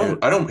 yeah. I You're,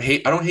 don't I don't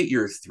hate I don't hate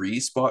your 3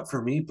 spot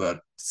for me, but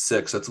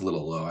 6, that's a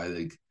little low, I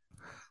think.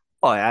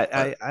 oh,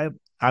 Uh,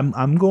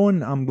 I'm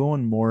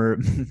going more.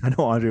 I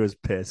know Andre was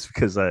pissed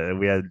because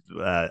we had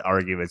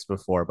arguments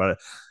before, but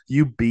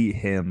you beat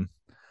him,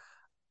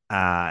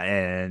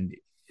 and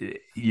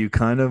you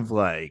kind of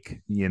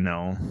like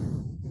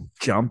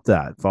jumped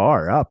that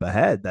far up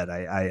ahead. That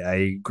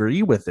I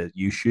agree with it.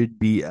 You should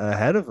be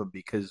ahead of him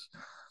because.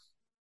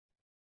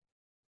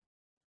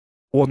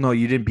 Well, no,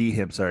 you didn't beat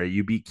him. Sorry,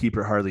 you beat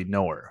Keeper Hardly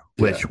Knower,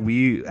 yeah. which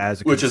we,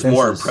 as a Which is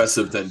more consensus,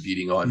 impressive than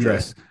beating Andre.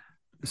 yes.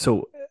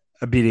 So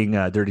beating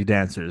Dirty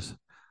Dancers,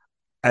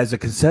 as a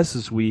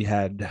consensus, we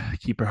had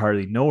Keeper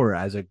Hardly Knower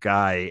as a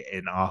guy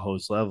in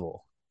Aho's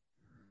level.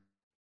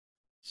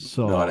 Not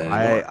So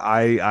anymore.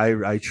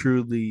 I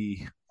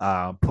truly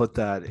put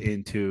that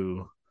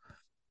into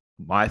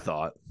my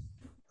thought.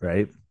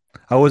 Right,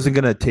 I wasn't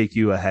gonna take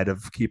you ahead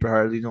of Keeper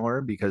Hardly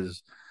Knower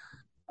because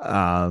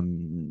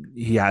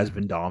he has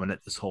been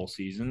dominant this whole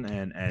season,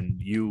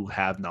 and you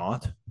have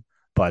not.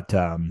 But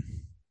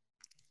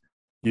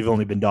you've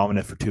only been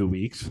dominant for 2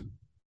 weeks,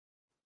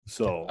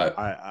 so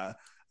I,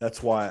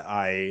 that's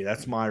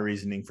my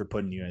reasoning for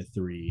putting you at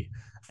 3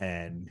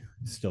 and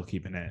still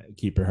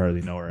keeper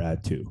Hardly Knower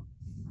at 2.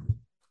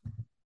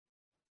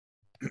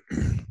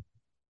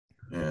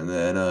 and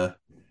then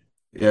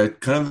yeah,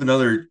 kind of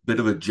another bit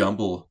of a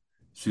jumble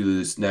through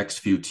this next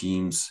few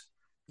teams.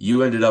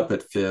 You ended up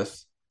at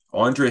 5th.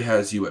 Andre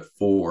has you at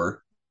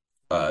 4.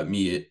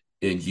 Me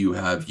and you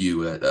have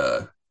you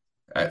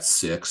at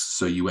 6,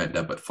 so you end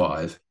up at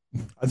 5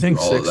 I through think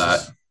all of six that.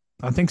 is.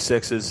 I think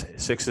six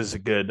is a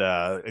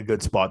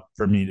good spot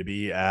for me to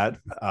be at.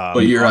 But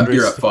you're at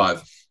Andre's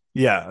 5.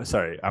 Yeah,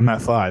 sorry, I'm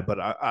at 5, but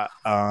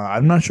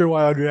I'm not sure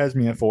why Audrey has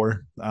me at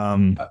 4.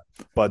 Uh,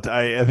 But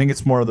I think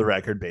it's more of the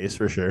record base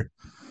for sure.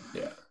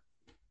 yeah.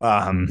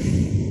 Um,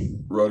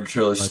 Road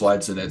Trailer but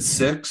slides in at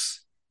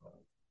 6.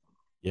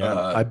 yeah,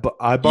 Uh,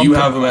 I you bumped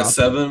have him him at up.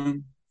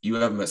 7. You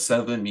have him at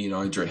 7. Me and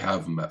Andre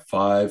have him at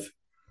 5.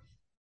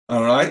 I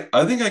don't know.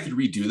 I think I could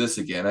redo this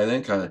again. I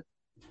think I'm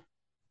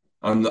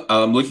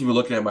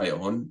looking at my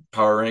own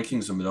power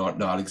rankings. I'm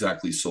not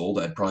exactly sold.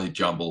 I'd probably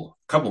jumble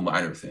a couple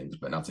minor things,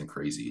 but nothing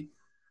crazy.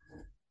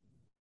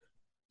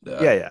 Yeah,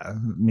 Uh, yeah. I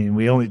mean,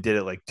 we only did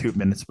it like 2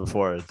 minutes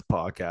before the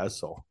podcast,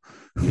 so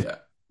yeah.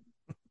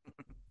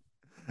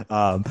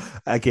 um,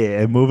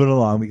 okay. And moving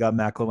along, we got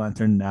Mac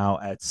Lantern now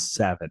at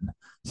 7.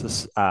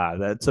 So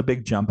that's a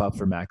big jump up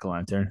for Mac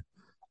Lantern.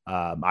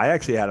 I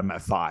actually had him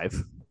at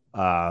 5.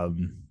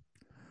 Um,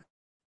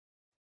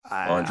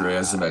 Andre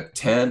has him I, at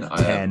 10.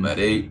 I have him at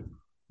 8. 10.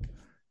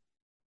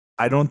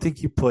 I don't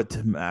think you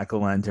put Mac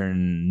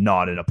Lantern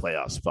not in a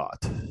playoff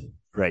spot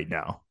right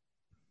now.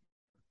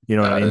 You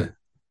know what I Uh, mean?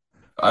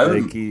 I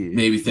Like would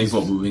maybe think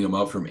about moving him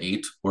up from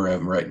 8 where I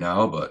have him right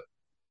now, but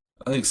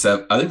I think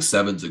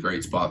 7's a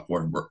great spot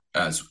for him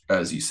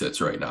as he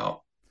sits right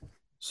now.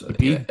 So yeah,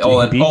 he beat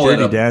I'll end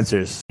Dirty up.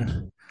 Dancers.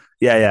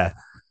 Yeah, yeah,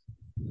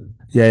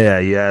 yeah.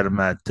 You had him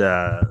at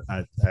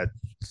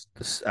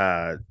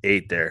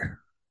 8 there,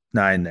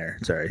 9 there.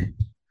 Sorry,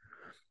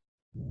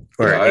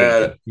 or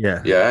Yeah, 8.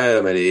 Yeah, I had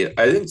him at 8.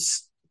 I think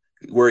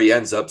where he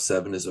ends up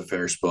 7 is a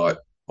fair spot.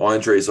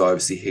 Andre's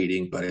obviously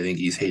hating, but I think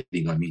he's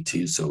hating on me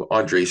too. So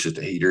Andre's just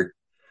a hater.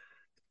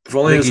 If I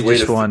only think there's he a way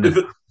just to won. if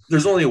it,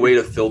 there's only a way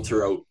to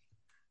filter out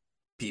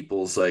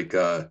people's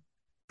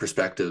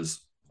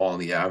perspectives on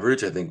the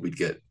average, I think we'd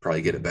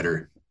probably get a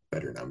better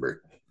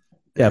number.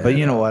 Yeah, but And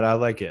you know what? I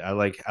like it. I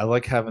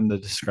like having the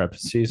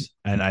discrepancies,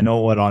 and I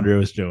know what Andre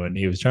was doing.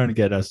 He was trying to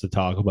get us to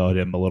talk about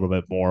him a little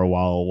bit more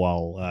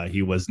while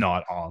he was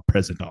not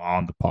present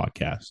on the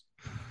podcast.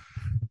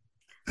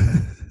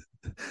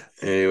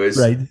 anyways,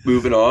 Right.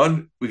 moving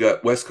on, we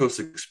got West Coast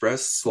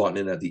Express slotting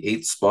in at the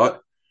 8th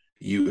spot.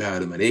 You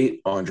had him at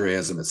 8. Andre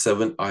has him at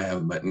 7. I have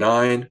him at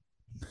 9.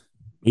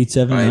 Eight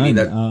seven I mean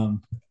nine.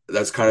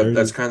 that's Early,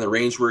 kind of the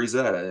range where he's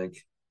at. I think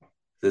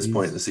this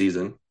point in he's the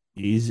season.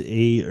 he's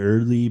a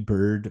early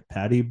bird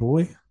patty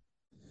boy.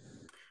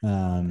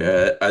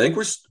 I think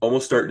we're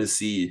almost starting to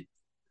see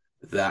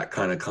that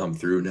kind of come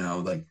through now.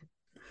 Like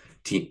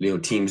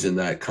teams in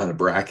that kind of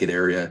bracket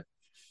area,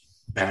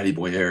 Patty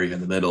Boy area in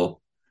the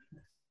middle,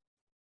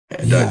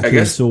 and Yeah. I Okay.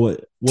 guess So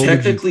what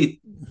would you?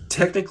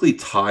 technically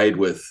tied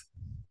with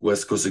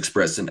West Coast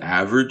Express in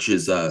average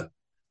is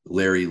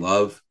Larry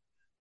Love.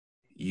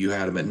 You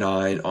had him at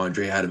 9.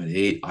 Andre had him at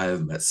 8. I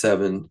have him at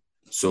 7.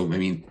 So I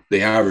mean,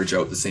 they average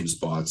out the same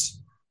spots.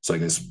 So I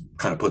guess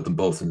kind of put them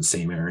both in the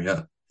same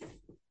area.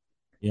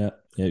 Yeah.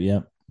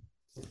 Yeah.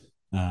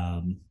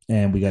 Yeah.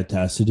 And we got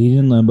Sedin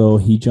in limbo.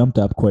 He jumped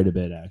up quite a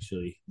bit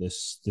actually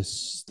this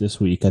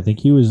week. I think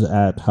he was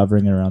at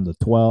hovering around the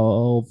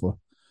 12 or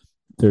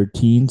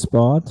 13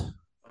 spot.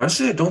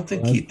 Honestly, I don't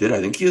think he did. I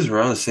think he was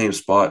around the same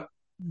spot.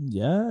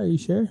 Yeah, are you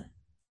sure?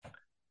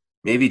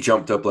 maybe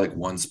jumped up like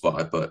one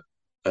spot, but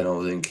I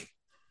don't think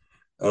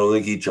I don't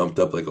think he jumped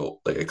up like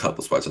a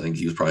couple spots. I think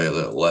he was probably at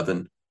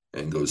 11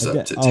 and goes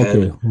up to Okay,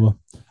 10. well,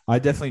 I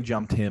definitely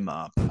jumped him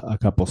up a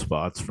couple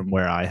spots from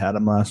where I had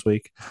him last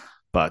week.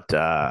 But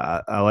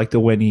I like the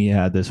win he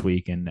had this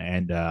week,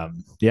 and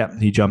yeah,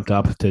 he jumped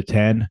up to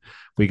 10.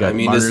 We I got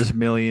mean, is Marner's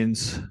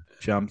Millions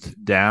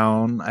jumped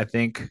down. I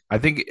think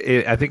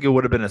it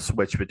would have been a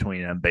switch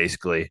between them,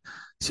 basically,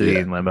 City yeah.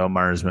 and Limbo,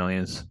 Marner's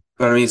Millions.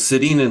 But I mean,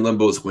 sitting in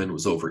Limbo's win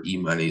was over E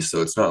Money,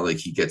 so it's not like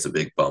he gets a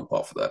big bump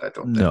off of that. I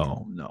don't think.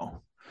 No,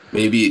 no.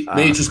 Maybe Uh,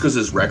 just because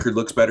his record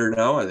looks better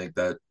now. I think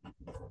that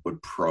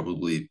would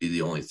probably be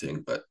the only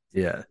thing. But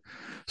yeah.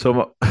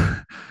 So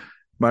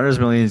Marner's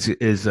Millions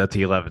is at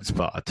the 11th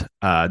spot.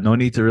 No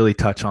need to really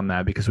touch on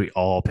that because we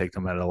all picked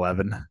him at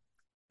 11.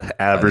 I think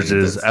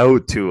Averages that's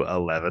out to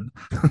 11.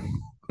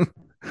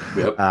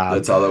 yep, Um,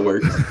 that's how that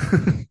works.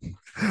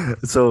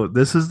 so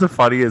this is the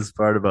funniest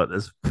part about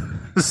this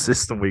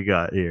system we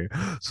got here.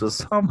 So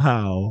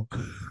somehow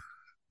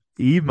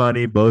E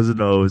Money, Bows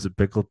and O's, and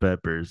Pickled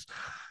Peppers,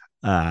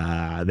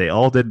 they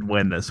all didn't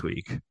win this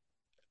week.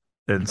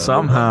 And I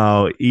don't know.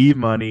 somehow E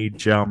Money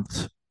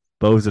jumped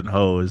Bows and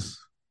Hoes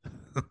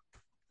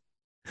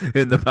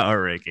in the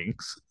power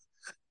rankings.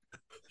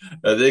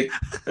 I think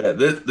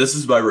this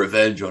is my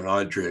revenge on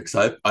Andre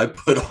because I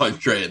put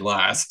Andre in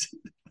last.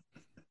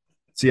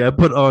 See, I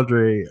put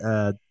Andre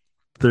at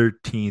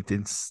 13th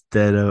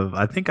instead of,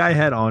 I think I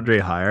had Andre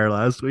higher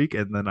last week,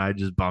 and then I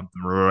just bumped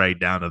him right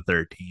down to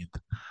 13th.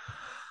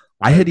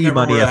 I I had can't E remember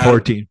Money where at I had.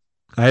 14.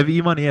 I have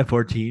E Money at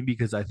 14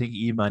 because I think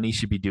E Money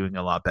should be doing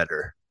a lot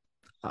better.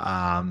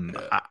 Yeah,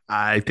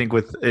 I think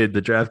with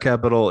the draft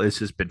capital, it's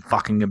just been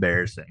fucking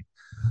embarrassing.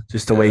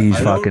 Just the way yeah. he's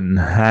fucking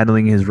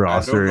handling his I don't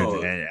roster, and,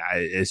 know. and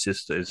it's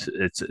just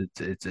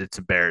it's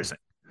embarrassing.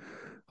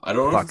 I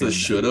don't know if Fucking the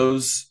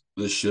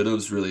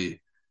should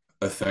really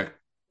affect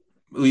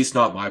at least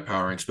not my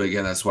power ranks, but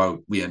again, that's why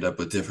we end up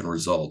with different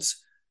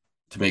results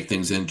to make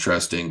things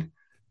interesting.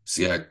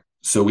 So yeah,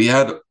 so we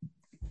had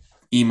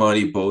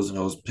Imani,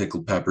 Bosenhose,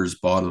 Pickled Peppers,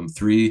 bottom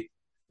three.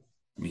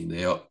 I mean,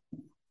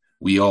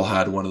 we all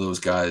had one of those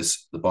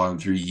guys. The bottom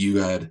three, you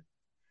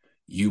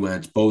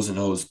went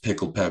Bosenhose,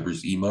 Pickled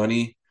Peppers,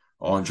 Imani.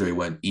 Andre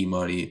went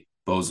Imani,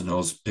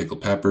 Bosenhose,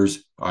 Pickled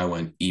Peppers. I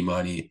went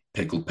Imani,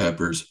 Pickled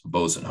Peppers,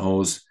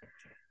 Bosenhose.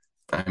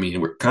 I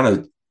mean, we're kind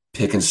of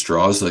picking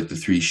straws like the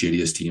three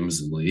shittiest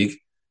teams in the league.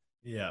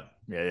 yeah,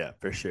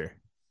 for sure.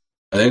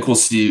 I think we'll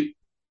see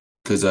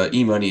because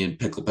E Money and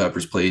Pickle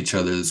Peppers play each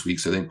other this week,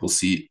 so I think we'll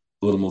see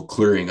a little more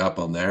clearing up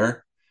on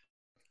there.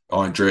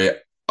 Andre,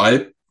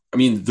 I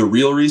mean, the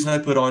real reason I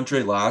put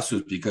Andre last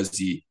was because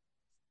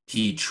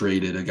he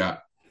traded a guy,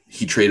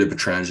 he traded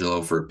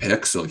Petrangelo for a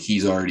pick, so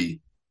he's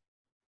already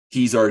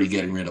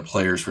getting rid of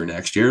players for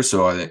next year.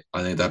 So I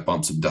think that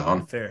bumps him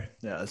down. Fair.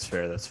 Yeah, that's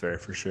fair. That's fair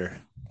for sure.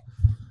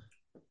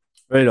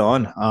 Right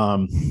on.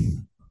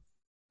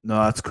 No,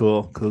 that's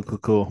cool.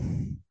 Cool.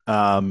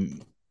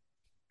 Um,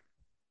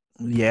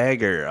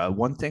 Jagger.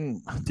 One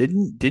thing,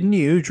 didn't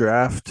you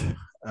draft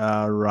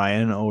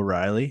Ryan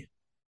O'Reilly?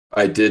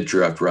 I did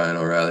draft Ryan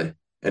O'Reilly,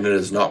 and it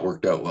has not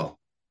worked out well.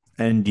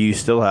 And do you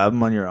still have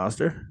him on your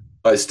roster?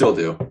 I still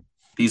do.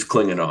 He's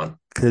clinging on.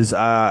 Because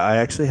I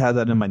actually had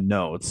that in my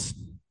notes.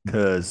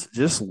 Because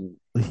just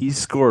he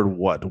scored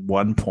what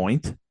 1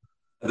 point.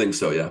 I think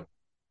so. Yeah,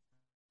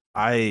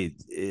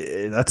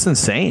 That's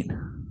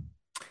insane.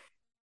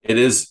 it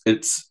is.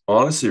 It's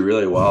honestly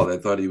really wild. I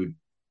thought he would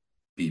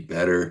be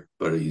better,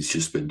 but he's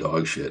just been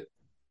dog shit.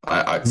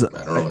 I don't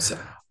know what's that.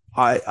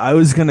 I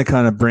was gonna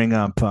kind of bring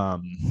up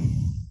my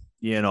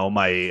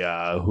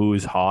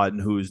who's hot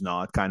and who's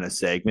not kind of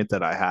segment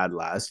that I had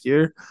last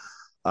year.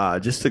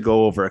 Just to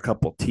go over a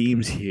couple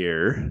teams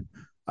here.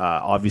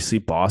 Obviously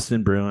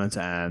Boston Bruins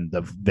and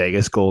the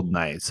Vegas Golden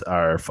Knights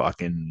are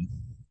fucking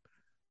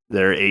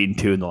they're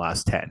 8-2 in the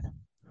last 10.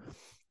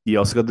 You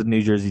also got the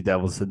New Jersey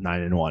Devils at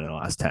 9-1 in the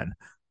last 10.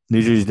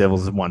 New Jersey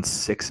Devils have won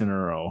 6 in a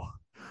row.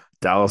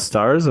 Dallas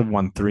Stars have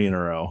won 3 in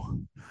a row.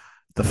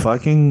 The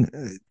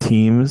fucking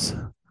teams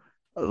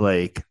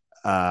like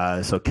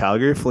so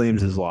Calgary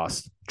Flames has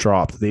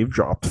dropped. They've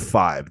dropped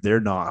 5. They're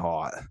not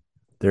hot.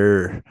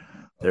 They're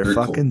Very cool.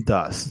 fucking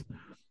dust.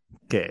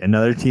 Okay,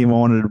 another team I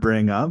wanted to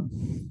bring up,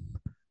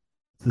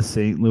 the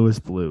St. Louis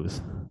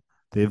Blues.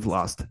 They've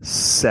lost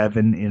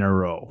 7 in a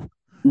row.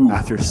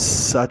 After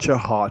such a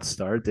hot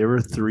start, they were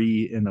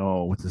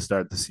 3-0 to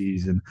start the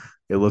season.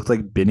 It looked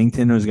like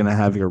Binnington was going to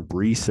have a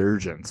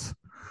resurgence,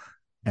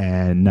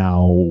 and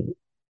now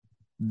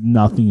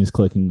nothing is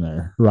clicking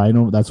there.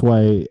 Rhino. That's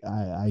why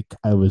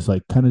I was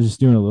like kind of just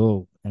doing a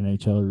little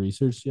NHL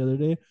research the other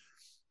day,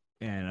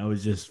 and I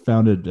was just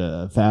found it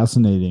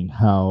fascinating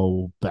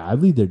how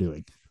badly they're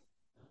doing.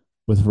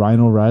 With Ryan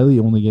O'Reilly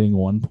only getting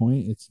 1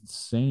 point, it's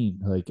insane.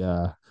 Like,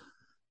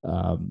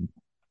 um,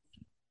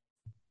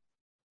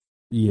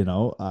 you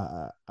know,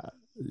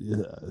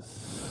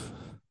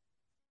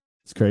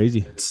 it's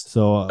crazy.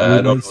 So I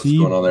don't know what's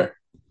going on there.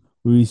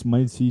 we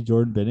might see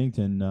Jordan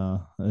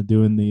Binnington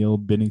doing the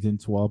old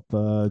Binnington swap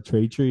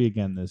trade tree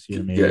again this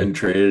year, maybe. Getting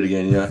traded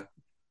again, yeah.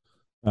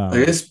 I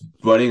Um, guess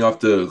running off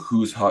the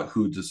who's hot,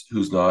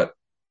 who's not.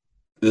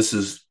 This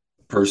is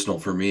personal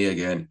for me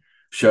again.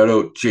 Shout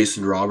out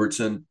Jason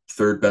Robertson,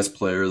 third best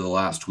player of the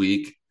last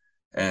week,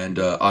 and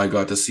I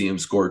got to see him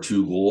score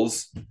 2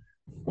 goals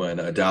when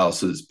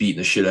Dallas was beating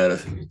the shit out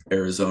of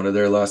Arizona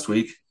there last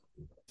week.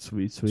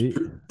 sweet, sweet.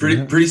 Pretty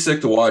Yeah, pretty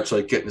sick to watch.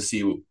 Like getting to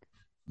see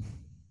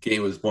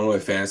game with one of my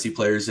fantasy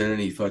players in, and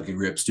he fucking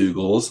rips 2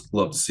 goals.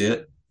 Love to see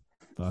it.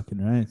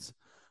 fucking right.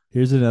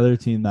 Here's another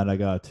team that I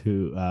got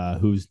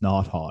who's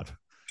not hot.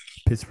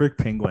 Pittsburgh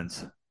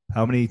Penguins.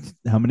 How many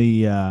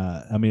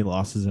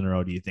losses in a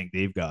row do you think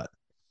they've got?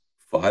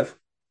 5.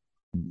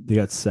 They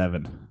got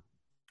 7.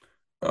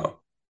 Oh,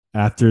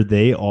 After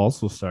they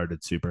also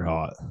started super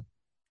hot.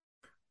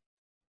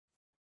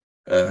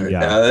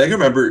 Yeah. I think I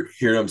remember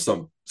hearing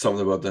something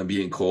about them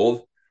being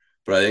cold,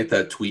 but I think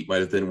that tweet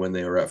might have been when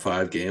they were at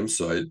 5 games.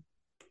 So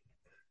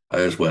I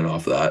just went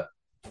off that.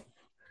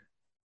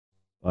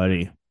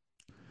 Buddy.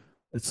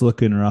 It's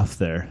looking rough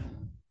there.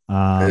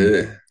 Um,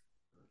 Eh,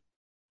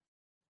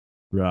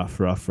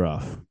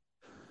 rough.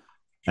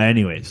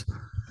 Anyways,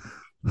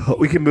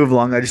 we can move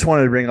along. I just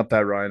wanted to bring up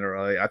that Ryan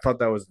O'Reilly. I thought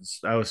that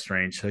was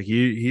strange. Like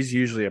he's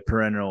usually a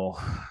perennial,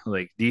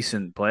 like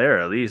decent player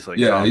at least, like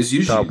yeah, top he's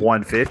top usually.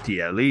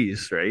 150 at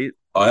least, right?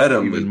 I had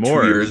him Even like two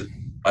more. years.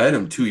 I had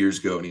him 2 years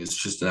ago, and he's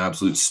just an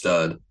absolute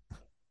stud.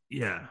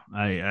 Yeah,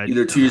 I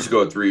Either 2 years ago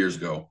or 3 years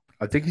ago.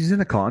 I think he's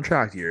in a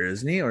contract year,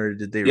 isn't he? Or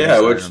did they Yeah,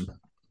 re-sign which him?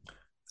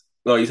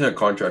 no, he's in a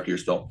contract year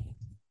still.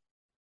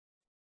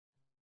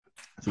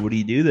 So what do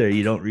you do there?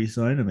 You don't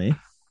re-sign him, eh?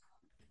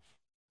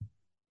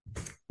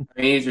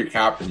 I mean, he's your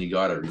captain. You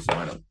got to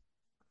resign him.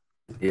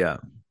 Yeah.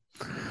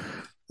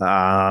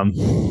 Um.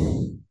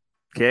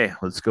 Okay,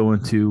 let's go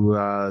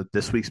into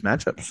this week's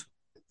matchups.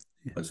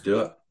 Let's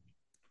do it.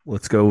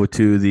 Let's go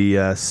to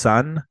the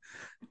Sun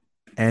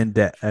as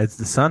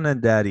the Sun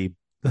and Daddy,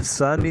 the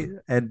Sun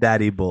and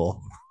Daddy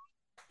Bull.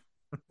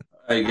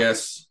 I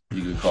guess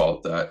you could call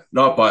it that.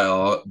 Not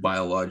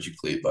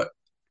biologically, but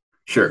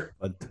sure.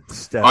 But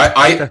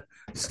I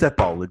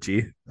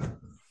stepology.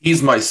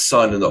 he's my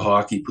son in the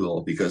hockey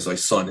pool because I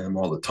son him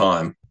all the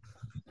time.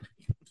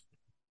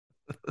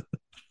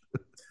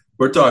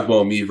 We're talking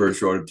about me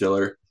versus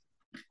Rototiller.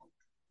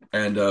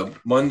 And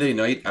Monday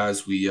night,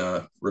 as we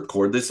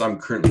record this, I'm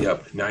currently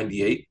up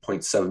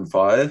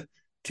 98.75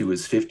 to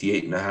his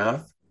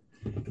 58.5.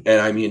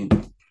 And I mean,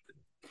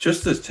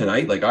 just as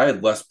tonight, like I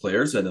had less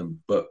players in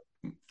him, but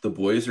the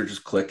boys are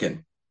just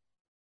clicking.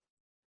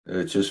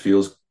 It just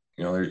feels,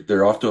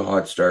 they're off to a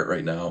hot start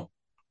right now.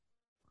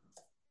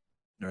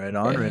 Right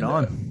on, right And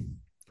on.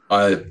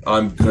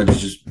 I'm gonna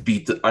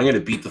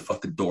beat the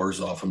fucking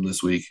doors off him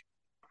this week.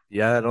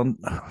 Yeah, I don't.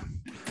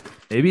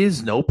 Maybe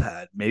his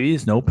notepad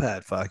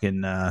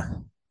fucking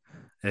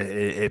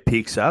it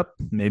peaks up.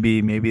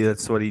 Maybe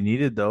that's what he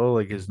needed though.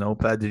 Like his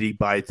notepad. Did he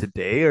buy it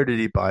today or did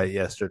he buy it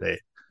yesterday?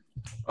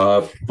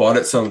 Bought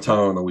it sometime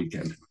on the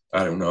weekend.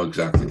 I don't know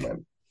exactly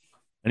when.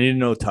 I need to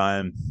know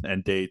time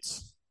and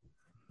dates.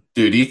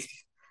 Dude,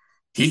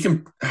 he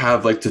can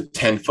have like the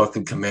 10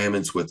 fucking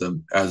commandments with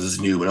him as his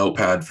new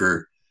notepad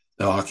for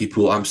the hockey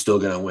pool. I'm still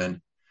gonna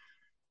win.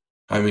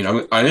 I mean,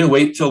 I'm gonna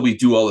wait till we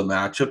do all the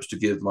matchups to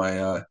give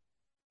my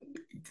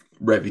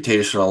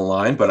reputation on the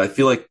line, but I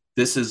feel like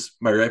this is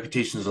my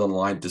reputation is on the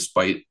line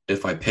despite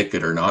if I pick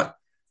it or not.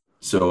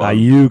 So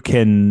You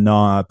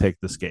cannot pick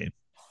this game.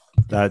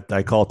 That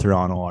I called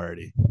Toronto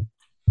already.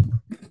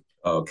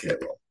 okay,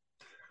 well,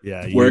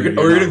 Yeah, we're you're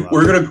gonna we're not gonna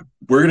we're gonna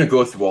we're gonna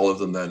go through all of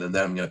them then, and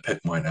then I'm gonna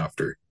pick mine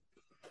after.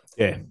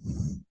 okay.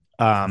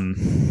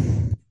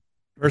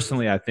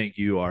 Personally, I think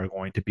you are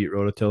going to beat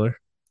Rototiller.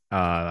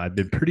 I've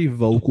been pretty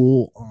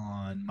vocal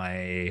on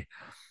my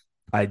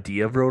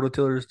idea of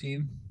Rototiller's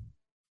team,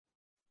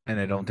 and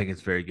I don't think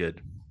it's very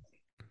good.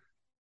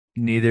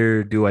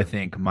 Neither do I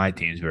think my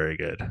team's very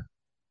good.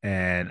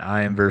 And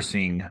I am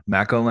versing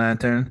Mako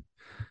Lantern.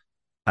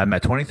 I'm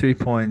at 23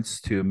 points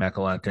to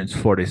Mako Lantern's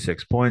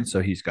 46 points,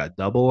 so he's got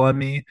double on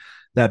me.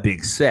 That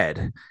being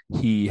said,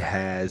 he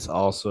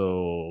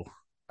also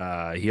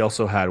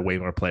had way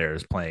more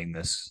players playing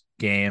this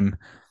game,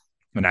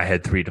 and I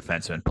had 3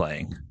 defensemen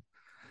playing.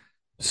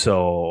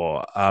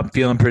 So I'm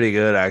feeling pretty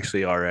good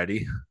actually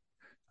already.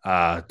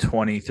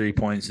 23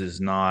 points is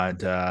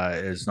not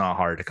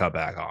hard to cut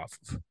back off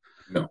of.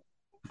 No.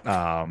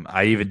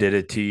 I even did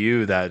it to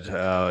you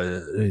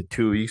that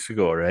 2 weeks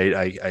ago,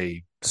 right?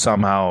 I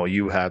somehow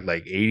you had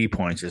like 80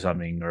 points or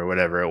something or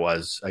whatever it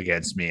was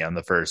against me on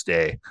the first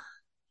day,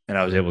 and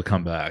I was able to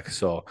come back.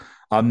 So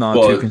I'm not too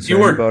Well, you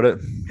concerned weren't. about it.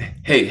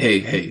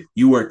 Hey!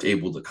 You weren't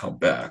able to come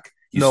back.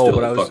 You No, but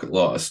still fucking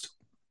lost.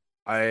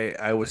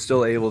 I was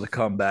still able to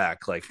come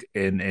back. Like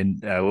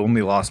and I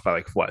only lost by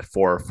like what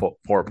 4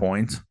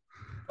 points.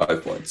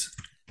 5 points.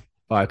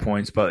 5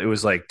 points, but it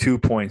was like 2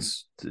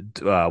 points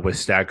with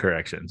stat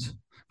corrections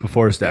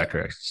before stat Yeah.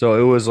 corrections. So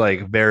it was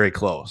like very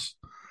close.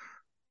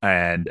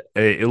 And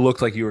it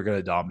looked like you were going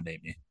to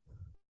dominate me.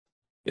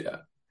 Yeah.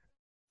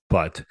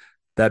 But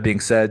that being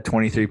said,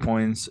 23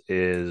 points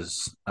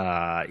is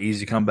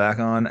easy to come back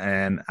on.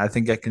 And I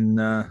think I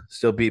can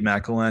still beat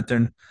Mac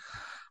Lantern.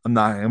 I'm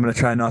not. I'm gonna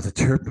try not to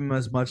chirp him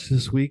as much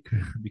this week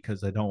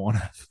because I don't want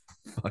to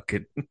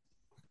fucking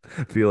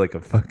feel like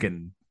a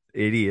fucking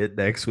idiot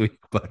next week.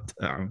 But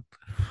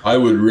I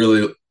would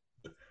really,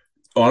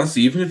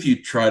 honestly, even if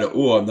you try to,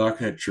 oh, I'm not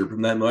going to chirp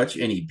him that much,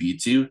 and he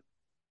beats you,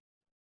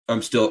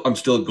 I'm still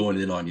going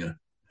in on you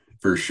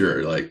for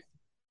sure. Like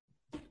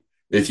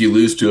if you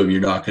lose to him,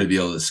 you're not going to be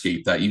able to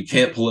escape that. You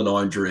can't pull an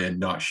Andre and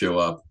not show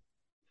up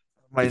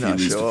might if you not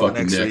lose to show up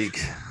fucking next Nick.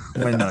 week.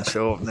 Might not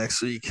show up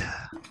next week.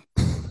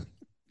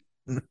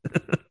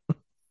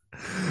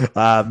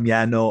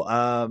 Yeah,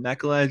 no.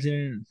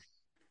 Michelangelo,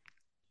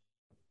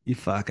 you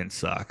fucking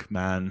suck,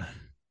 man.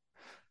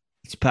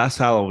 It's past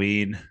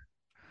Halloween.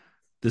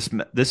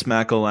 This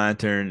Mac o'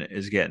 lantern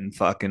is getting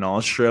fucking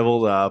all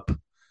shriveled up.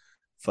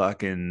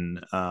 Fucking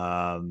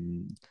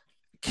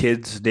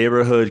kids,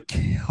 neighborhood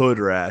hood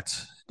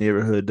rats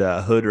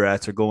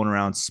are going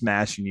around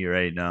smashing you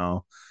right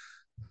now.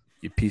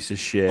 You piece of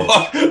shit.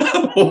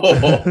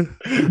 Oh,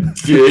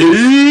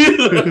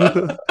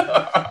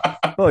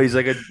 Oh, he's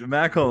like a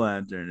Mac o'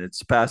 lantern.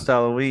 It's past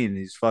Halloween.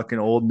 He's fucking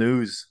old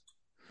news.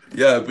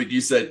 yeah, but you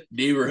said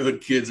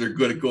neighborhood kids are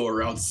going to go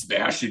around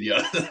smashing you.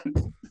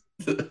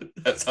 That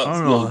I sounds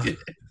don't a little know. gay.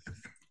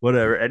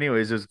 Whatever.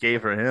 Anyways, it was gay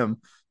for him.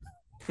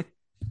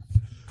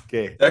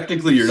 Okay.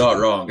 Technically, you're not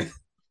wrong.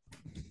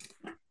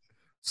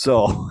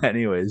 So,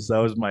 anyways, that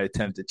was my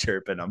attempt at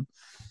chirping him.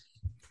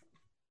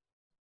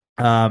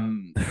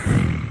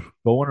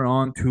 Going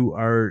on to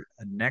our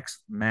next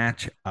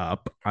match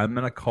up. I'm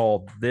gonna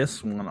call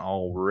this one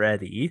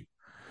already.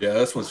 Yeah,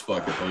 this one's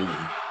fucking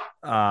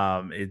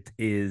over. It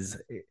is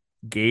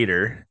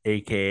Gator,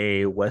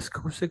 aka West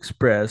Coast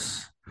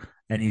Express,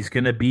 and he's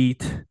gonna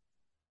beat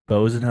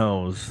Bows and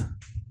Hose.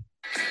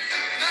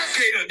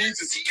 Gator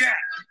needs a scat,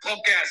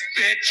 punk ass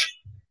bitch.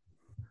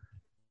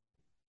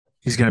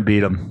 He's gonna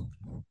beat him,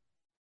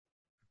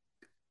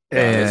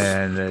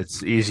 Yeah, and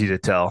it's easy to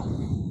tell.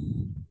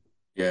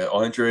 yeah,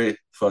 Andre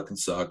fucking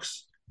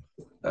sucks.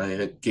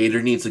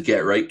 Gator needs a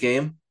get right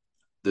game.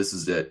 This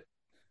is it.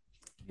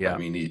 Yeah, I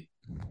mean, he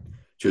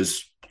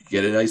just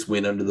get a nice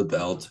win under the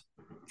belt,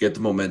 get the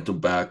momentum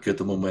back, get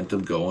the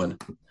momentum going.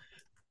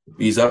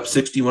 He's up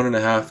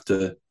 61.5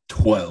 to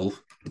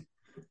 12.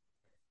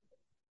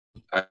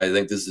 I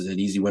think this is an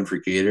easy win for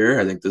Gator.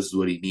 I think this is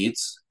what he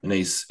needs. A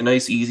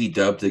nice easy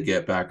dub to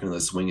get back into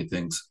the swing of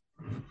things.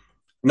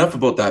 Enough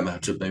about that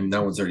matchup. I mean,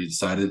 that one's already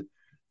decided.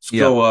 Let's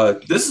yeah, go.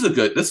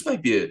 This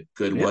might be a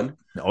good yeah. one.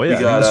 Oh yeah, We I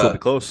think got this will be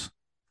close.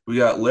 we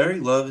got Larry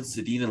Love and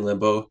Sedin and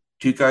Limbo.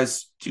 Two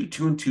guys,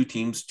 two and two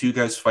teams, two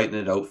guys fighting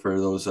it out for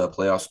those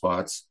playoff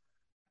spots.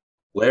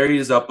 Larry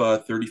is up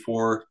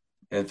 34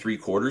 and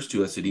 3/4 to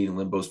Sedin and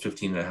Limbo's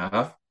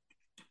 15.5.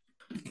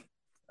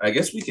 I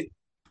guess we can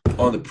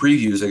on the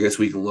previews. I guess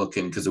we can look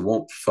in because it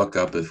won't fuck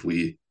up if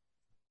we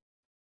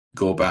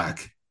go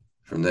back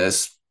from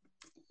this.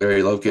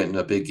 Larry Love getting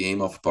a big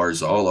game off of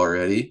Barzal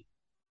already.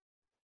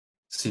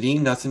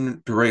 Sedin,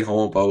 nothing to write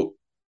home about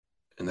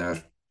in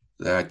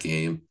that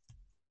game.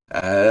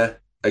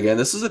 Again,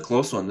 this is a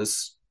close one.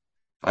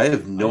 I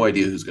have no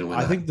idea who's going to win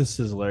I that. think this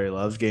is Larry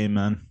Love's game,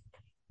 man.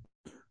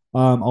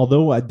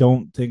 Although I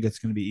don't think it's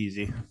going to be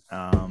easy.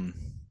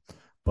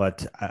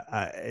 But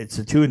it's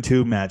a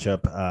 2-2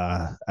 matchup.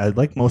 I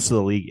like most of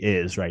the league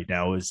is right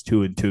now is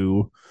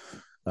 2-2.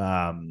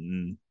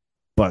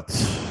 But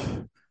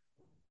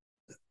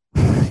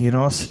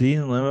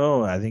Steve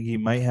Limo, I think he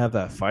might have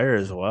that fire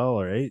as well,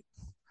 right?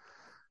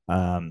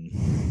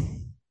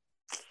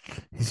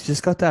 He's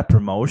just got that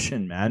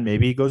promotion, man.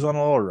 Maybe he goes on a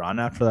little run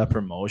after that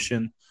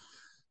promotion.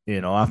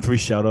 After we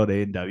shout out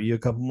A&W a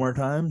couple more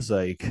times,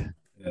 like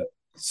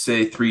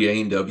Say 3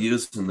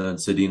 A&Ws and then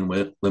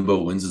Sedin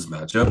Limbo wins his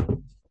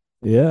matchup.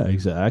 yeah,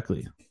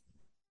 exactly.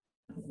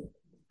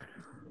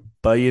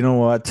 But you know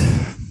what?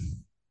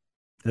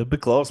 It'll be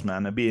close,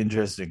 man. It'll be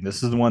interesting.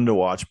 This is the one to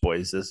watch,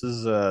 boys. This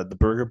is the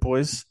Burger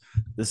Boys.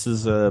 This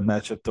is a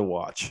matchup to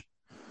watch.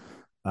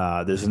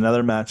 There's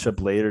another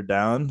matchup later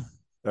down,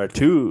 or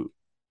two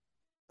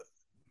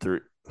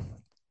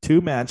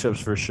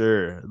matchups for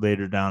sure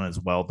later down as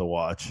well to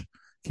watch.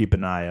 Keep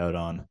an eye out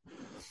on.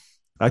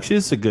 Actually,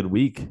 it's a good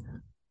week.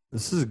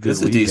 This is a good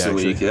It's a week. decent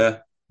Actually. week, yeah.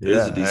 It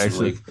is a decent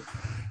actually, week.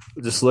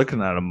 just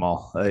looking at them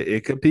all,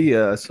 it could be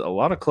a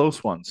lot of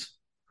close ones.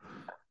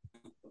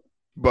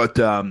 But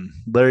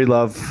Larry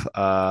Love,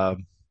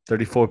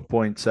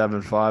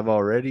 34.75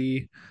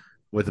 already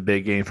with a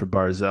big game for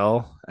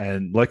Barzell.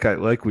 And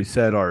like we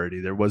said already,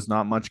 there was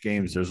not much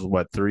games. There's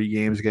 3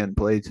 games getting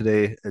played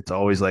today. It's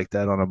always like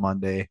that on a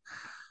Monday.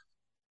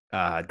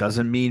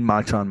 Doesn't mean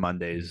much on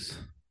Mondays.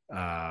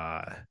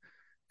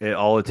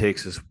 All it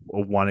takes is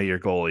one of your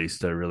goalies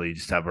to really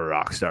just have a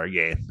rock star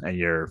game, and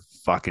you're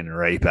fucking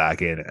right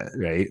back in it,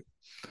 right?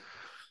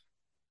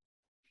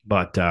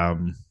 But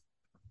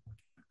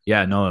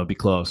yeah, no, it'll be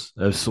close.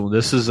 So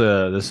this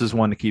is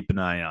one to keep an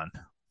eye on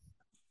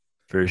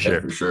for sure. Yeah,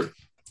 for sure.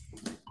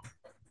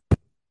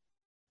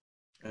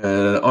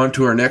 On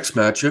to our next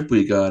matchup.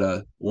 We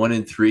got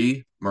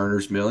 1-3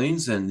 Marner's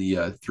Millions and the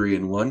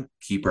 3-1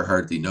 Keeper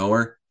Hardly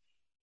Knower.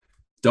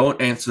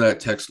 don't answer that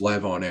text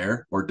live on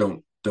air, or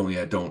don't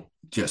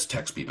just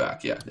text me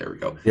back. Yeah, there we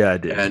go. Yeah, I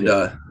did.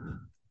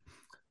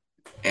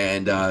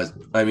 And Yeah.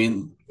 I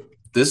mean,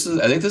 I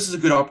think this is a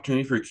good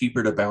opportunity for a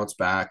keeper to bounce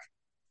back.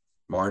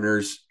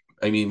 Marner's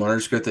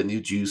got that new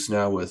juice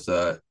now with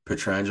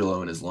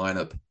Petrangelo in his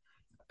lineup.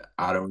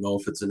 I don't know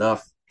if it's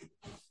enough.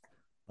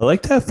 I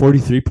like to have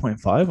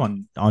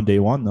 43.5 on day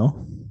one,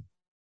 though.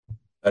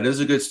 That is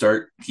a good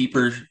start.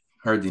 Keeper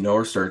hardly know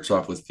her starts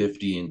off with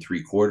 50 and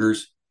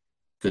 3/4.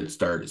 Good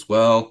start as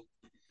well.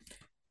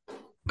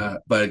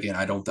 But again,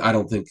 I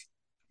don't think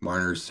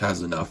Marner's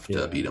has enough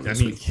to beat him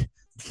this week.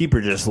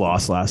 Keeper just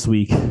lost last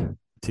week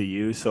to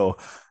you, so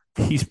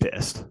he's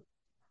pissed.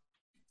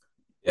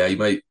 Yeah, he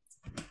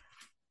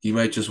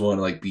might just want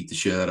to like beat the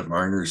shit out of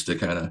Marner's to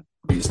kind of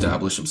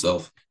reestablish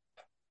himself.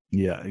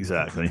 Yeah,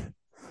 exactly.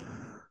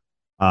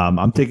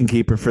 I'm taking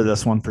keeper for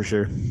this one for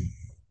sure.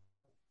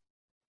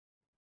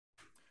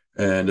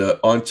 And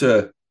on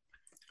to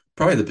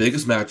probably the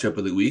biggest matchup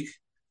of the week.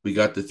 We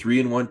got the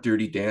 3-1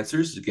 Dirty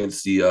Dancers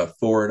against the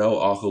 4-0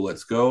 Aho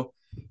Let's Go.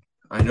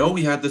 I know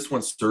we had this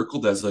one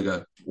circled as like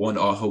a one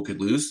Aho could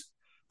lose,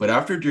 but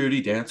after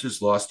Dirty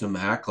Dancers lost to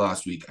Mac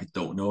last week, I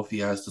don't know if he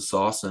has the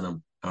sauce in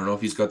him. I don't know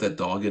if he's got that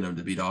dog in him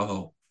to beat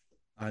Aho.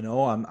 I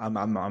know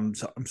I'm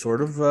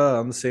sort of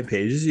on the same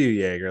page as you,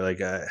 Jaeger.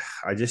 Like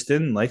I just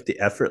didn't like the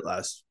effort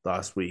last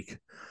week.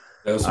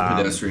 That was a Um,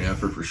 pedestrian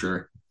effort for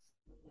sure.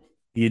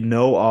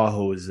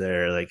 Aho is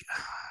there. Like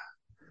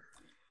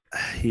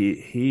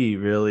he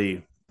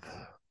really.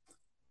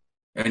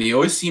 And he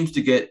always seems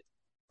to get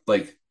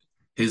like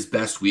his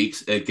best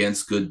weeks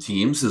against good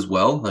teams as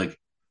well. Like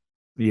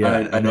Yeah, I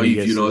and know then he you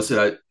gets noticed his.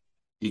 it.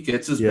 He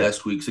gets his Yeah.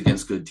 best weeks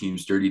against good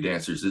teams. Dirty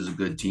Dancers is a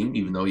good team,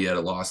 even though he had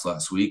a loss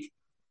last week.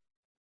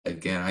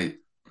 Again, I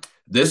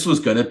this was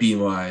gonna be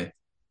my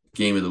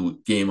game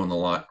on the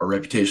line or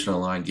reputation on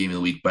the line game of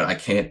the week, but I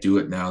can't do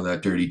it now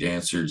that Dirty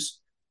Dancers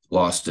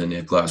lost to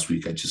Nick last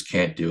week. I just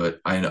can't do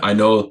it. I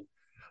know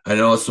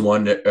it's the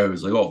one that I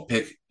was like, oh,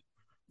 pick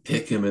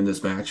him in this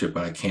matchup,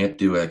 but I can't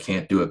do it. I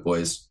can't do it,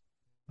 boys.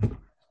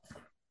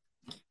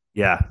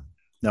 Yeah.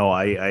 No,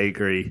 I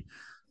agree.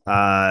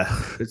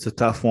 It's a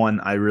tough one.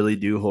 I really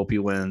do hope he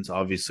wins.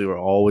 Obviously, we're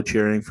all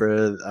cheering for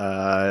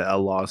a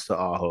loss to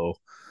Aho.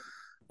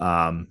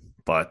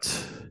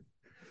 But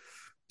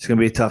it's gonna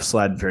be a tough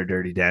sled for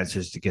Dirty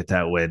Dancers to get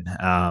that win.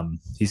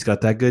 He's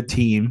got that good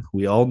team.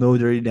 We all know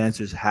Dirty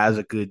Dancers has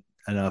a good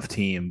enough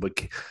team, but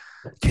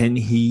can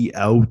he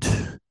out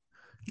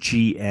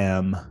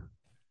GM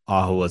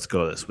Aho? Let's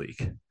go this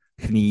week.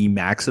 Can he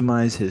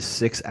maximize his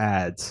 6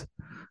 ads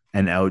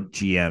and out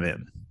GM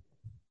him?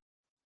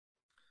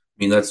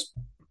 I mean, that's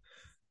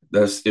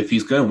if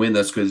he's gonna win,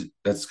 that's because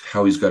that's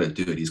how he's got to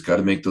do it. He's got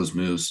to make those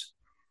moves.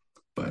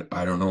 But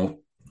I don't know.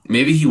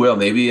 Maybe he will.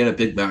 Maybe in a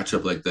big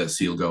matchup like this,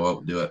 he'll go out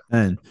and do it.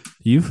 And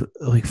you've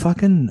like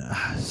fucking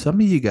some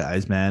of you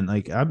guys, man.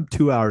 Like I'm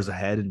 2 hours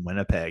ahead in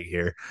Winnipeg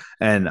here,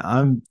 and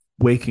I'm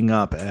waking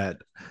up at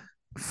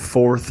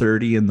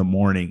 4:30 in the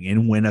morning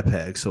in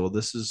Winnipeg. So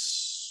this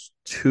is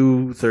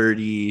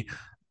 2:30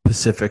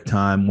 Pacific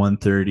time,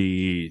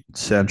 1:30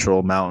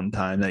 Central Mountain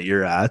time that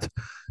you're at,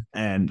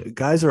 and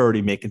guys are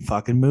already making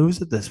fucking moves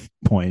at this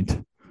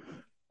point.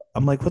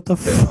 I'm like, what the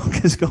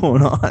fuck is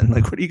going on?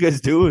 Like, what are you guys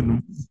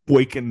doing?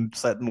 Waking,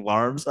 setting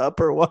alarms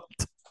up or what?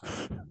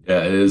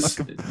 Yeah, it is.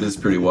 It is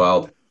pretty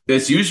wild.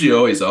 It's usually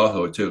always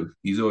Aho too.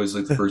 He's always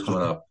like the first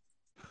one up,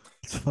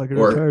 It's fucking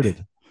or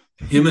retarded.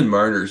 him and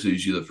Marner's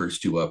usually the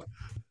first two up.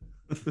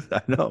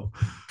 I know.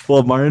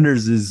 Well,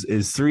 Mariners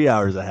is 3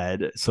 hours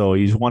ahead, so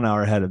he's 1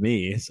 hour ahead of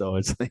me. So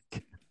it's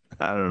like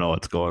I don't know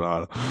what's going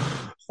on.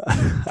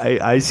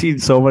 I seen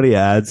so many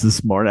ads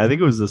this morning. I think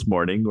it was this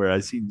morning where I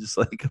seen just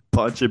like a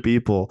bunch of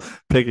people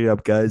picking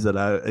up guys that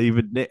I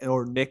even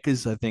Nick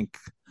is I think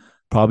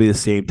probably the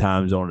same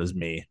time zone as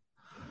me,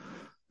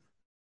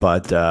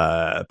 but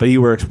he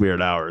works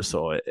weird hours,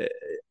 so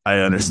I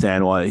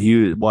understand why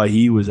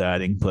he was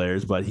adding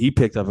players, but he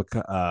picked up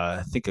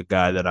I think a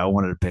guy that I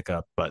wanted to pick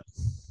up, but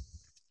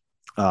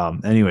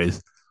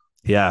anyways,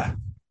 yeah,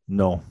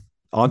 no.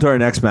 On to our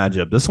next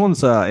matchup. This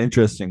one's an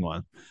interesting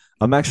one.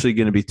 I'm actually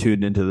going to be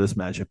tuned into this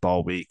matchup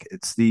all week.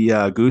 It's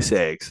the Goose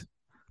Eggs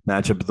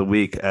matchup of the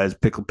week, as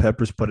Pickle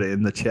Peppers put it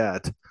in the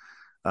chat.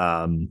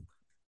 Um,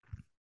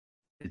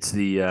 it's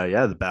the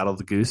battle of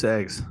the Goose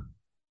Eggs.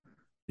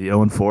 The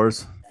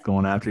 0-4s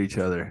going after each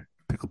other.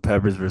 Pickle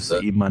Peppers versus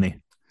The, E Money.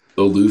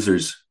 the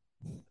losers.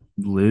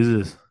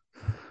 Loses. You,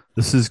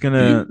 This is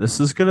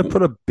gonna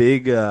put a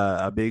big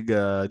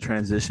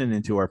transition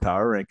into our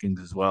power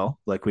rankings as well.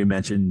 Like we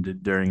mentioned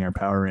during our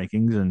power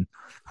rankings, and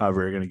how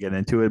we're gonna get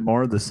into it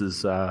more. This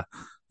is the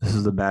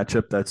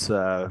matchup that's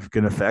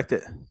gonna affect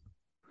it.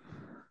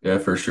 yeah,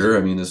 for sure.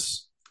 I mean,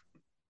 this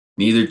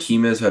neither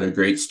team has had a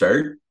great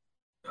start.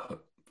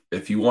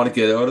 If you want to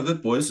get out of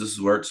it, boys, this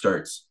is where it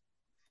starts.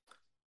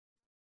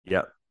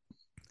 Yep.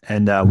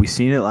 And we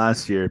seen it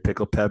last year.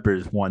 Pickle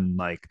Peppers won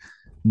like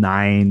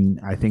nine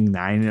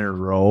in a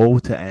row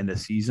to end a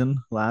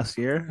season last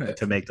year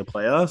to make the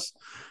playoffs.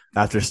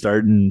 after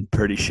starting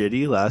pretty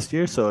shitty last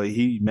year. So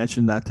he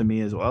mentioned that to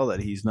me as well, that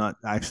he's not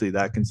actually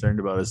that concerned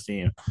about his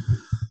team.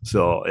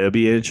 So it'll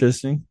be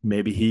interesting.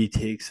 Maybe he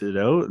takes it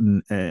out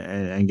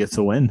and gets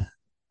a win.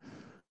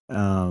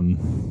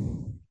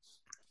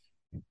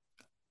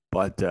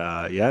 But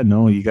yeah,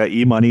 no, you got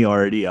E Money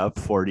already up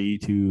 40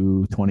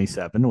 to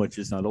 27, which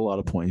is not a lot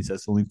of points.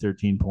 That's only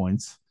 13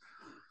 points.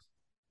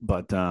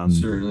 But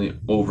Certainly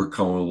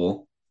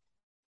overcomable.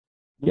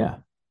 yeah,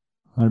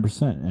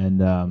 100%.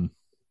 And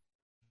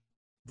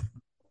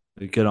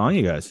good on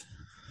you guys.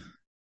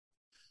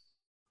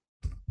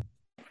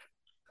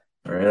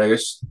 All right, I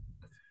guess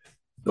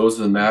those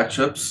are the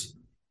matchups.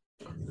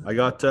 I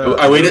got.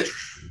 I waited.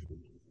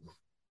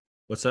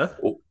 What's that?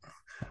 Oh,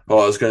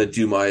 I was going to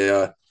do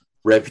my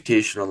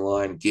reputation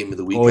online game of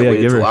the week. Oh, I yeah,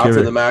 waited give until her- give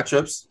after her. the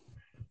matchups.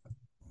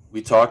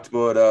 We talked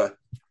about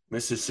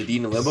Mr.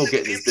 Sedin Limbo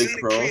getting his big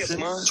promotion.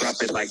 Drop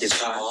it like it's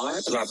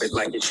hot. Drop it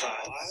like it's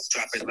hot.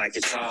 Drop it like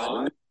it's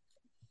hot.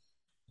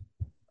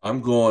 I'm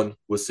going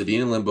with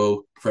Sedin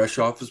Limbo, fresh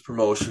off his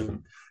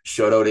promotion,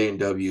 shutout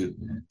A&W,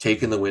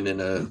 taking the win in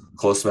a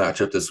close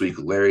matchup this week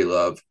with Larry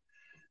Love.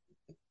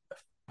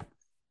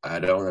 I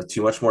don't have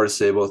too much more to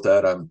say about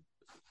that. I'm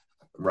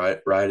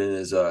riding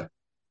his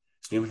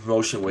new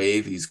promotion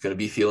wave. He's going to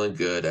be feeling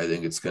good. I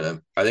think it's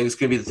going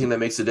to be the thing that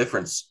makes a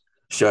difference.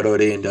 Shout out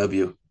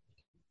A&W.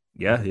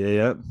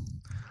 Yeah.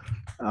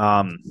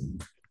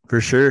 For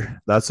sure,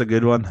 that's a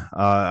good one.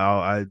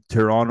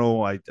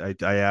 Toronto. I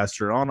asked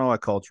Toronto. I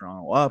called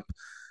Toronto up,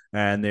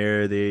 and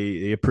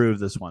they approved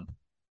this one.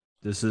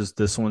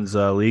 This one's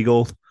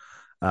legal.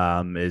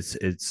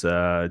 It's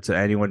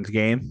anyone's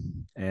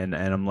game, and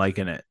I'm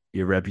liking it.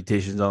 Your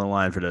reputation's on the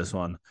line for this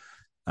one.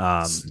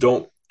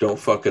 Don't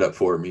fuck it up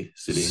for me,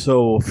 City.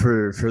 So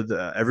for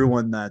the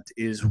everyone that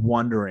is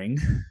wondering,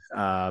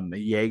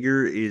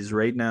 Jaeger is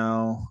right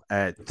now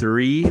at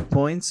 3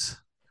 points.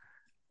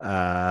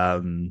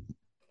 I'm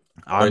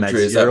at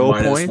Andre's 0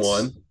 at points,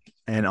 -1.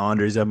 and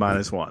Andre's at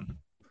 -1.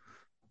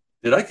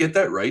 Did I get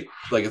that right?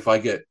 Like if I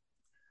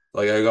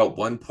got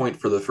 1 point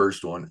for the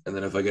first one, and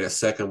then if I get a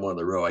second one in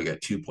a row, I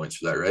get 2 points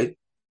for that, right?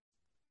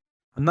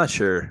 I'm not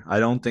sure. I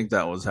don't think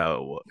that was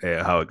how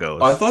it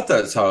goes. I thought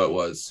that's how it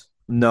was.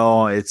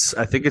 No, I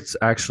think it's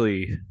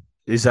actually.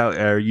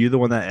 Are you the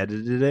one that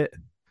edited it?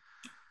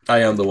 I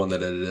am the one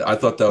that edited it. I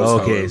thought that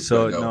was how it was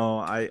so gonna go.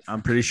 no,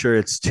 I'm pretty sure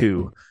it's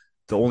 2.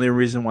 The only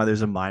reason why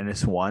there's a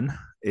 -1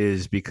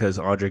 is because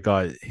Andre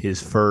got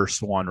his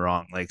first one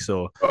wrong. Like,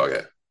 so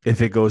Okay.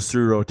 if it goes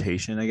through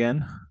rotation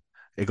again,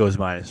 it goes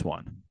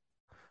 -1.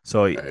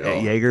 So Right,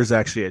 Jaeger's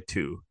actually at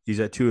 2. He's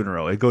at 2 in a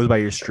row. It goes by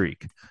your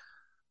streak.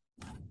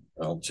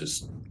 I'll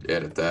just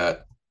edit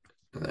that,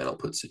 and then I'll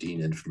put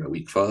Sedin in for my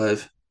week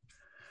 5.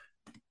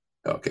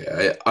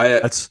 Okay, I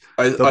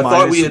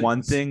thought we had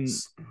 -1 thing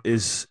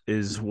is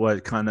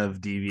what kind of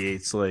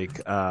deviates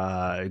like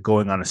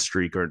going on a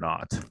streak or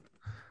not.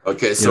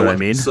 Okay, so you know what I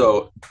mean?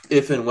 So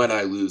if and when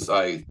I lose,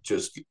 I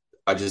just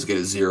get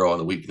a 0 on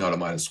the week, not a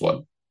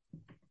 -1.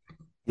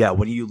 Yeah,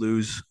 when you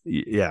lose,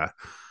 yeah.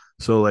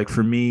 So like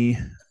for me,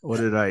 what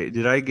did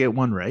I get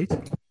one right?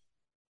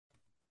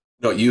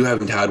 No, you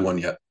haven't had one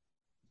yet.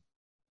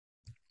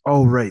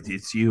 Oh, right,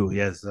 it's you.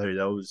 Yes, sorry,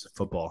 that was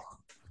football.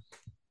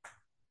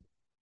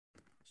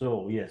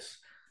 So yes,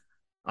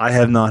 I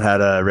have not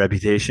had a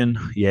reputation.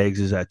 Yags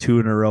is at 2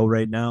 in a row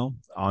right now.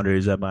 Andre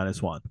is at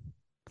 -1.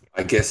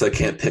 I guess I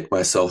can't pick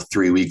myself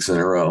 3 weeks in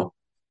a row.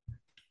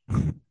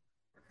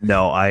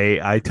 No,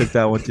 I took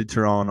that one to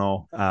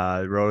Toronto.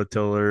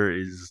 Rototiller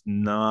is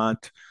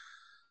not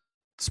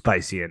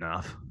spicy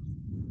enough.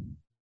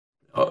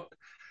 Oh,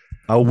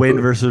 A win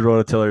versus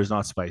Rototiller is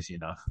not spicy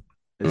enough.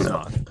 It's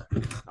not.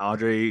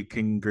 Andre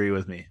can agree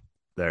with me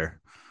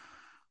there.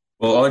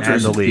 well,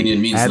 Andre's opinion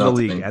means and nothing.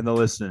 the league, and the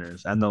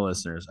listeners, and the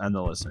listeners, and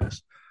the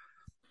listeners.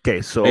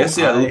 Okay, so I guess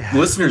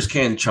listeners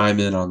can chime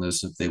in on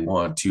this if they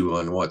want to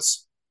on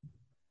what's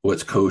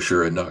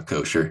kosher and not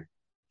kosher.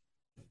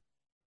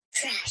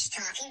 Trash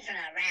talking from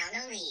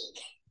around the league.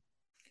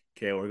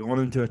 Okay, we're going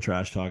into a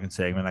trash talking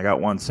segment. I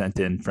got one sent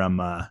in from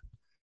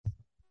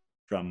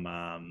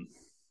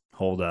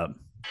hold up.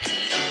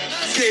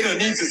 Gator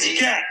needs a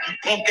scat, you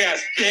punk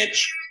ass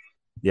bitch.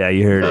 Yeah,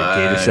 you heard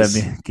Nice.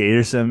 it.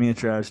 Gator sent me a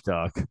trash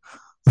talk.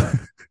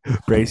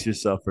 Brace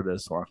yourself for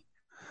this one.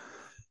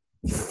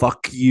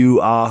 Fuck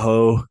you,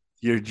 Aho.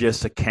 You're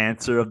just a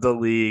cancer of the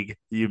league.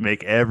 You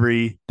make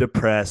every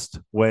depressed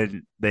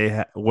when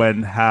they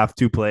when have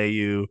to play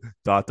you. ...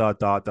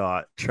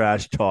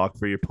 Trash talk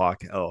for your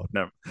pocket. Oh,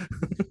 never.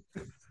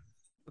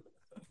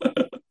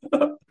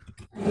 That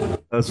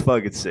was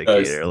fucking sick.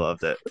 Nice. Gator. I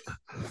loved it.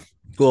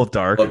 A little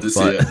dark. Love to see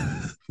but it.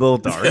 A little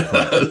dark.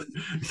 But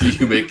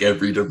You make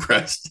every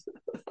depressed.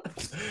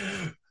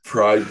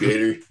 Pride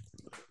Gator.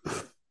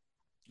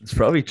 it's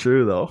probably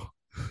true though.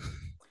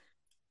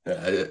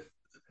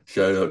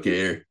 Shout out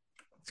Gator.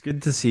 It's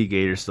good to see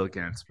Gator still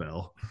can't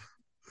spell.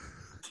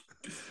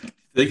 I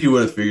think you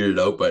would have figured it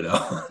out by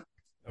now.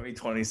 I mean,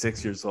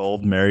 26 years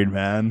old, married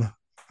man.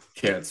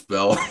 Can't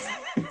spell.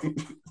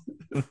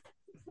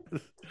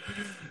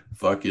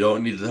 Fuck, you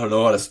don't need to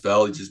know how to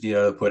spell. You just need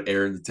how to put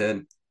air in the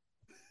tin.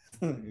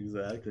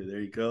 Exactly. There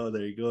you go.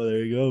 There you go.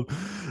 There you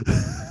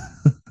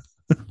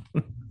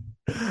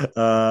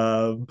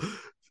go.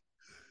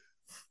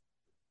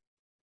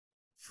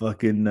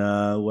 Fucking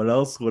what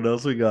else? What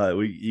else we got?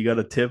 You got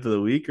a tip of the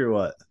week or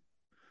what?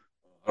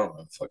 I don't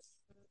know. Fuck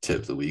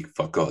tip of the week.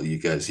 Fuck all you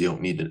guys. You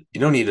don't need to.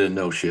 You don't need to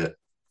know shit.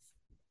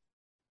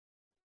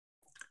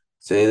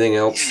 Is there anything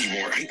else?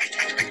 Anymore. I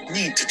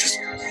need to just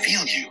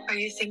feel you. Are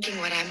you thinking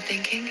what I'm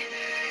thinking?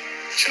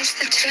 Just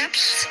the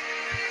tips?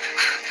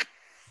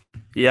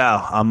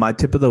 Yeah, my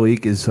tip of the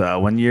week is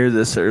when you're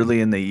this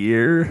early in the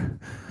year,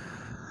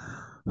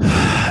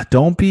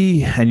 don't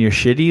be and you're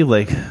shitty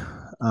like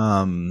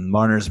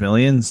Marner's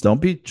Millions. Don't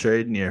be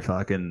trading your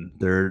fucking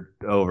third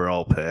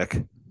overall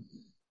pick.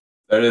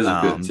 That is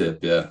a good tip.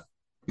 Yeah.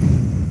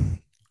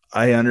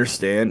 I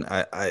understand.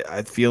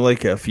 I feel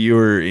like if you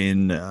were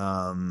in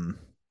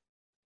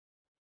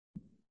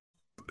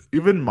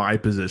even my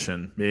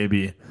position,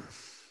 maybe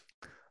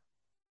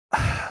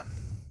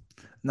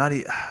not.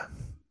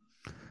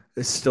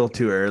 It's still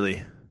too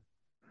early.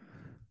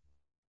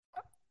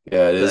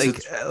 Yeah, it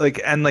is.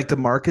 Like the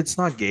market's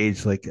not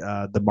gauged. Like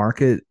the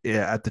market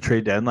at the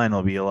trade deadline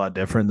will be a lot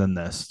different than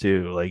this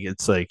too. Like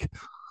it's like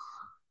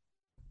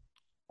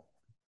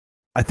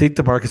I think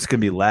the market's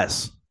gonna be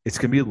less. It's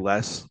gonna be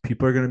less.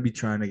 People are gonna be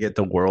trying to get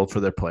the world for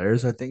their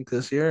players. I think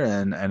this year,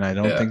 and I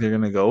don't think they're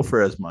gonna go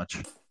for as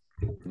much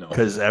No.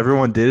 because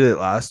everyone did it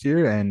last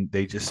year and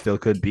they just still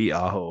could beat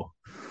Aho.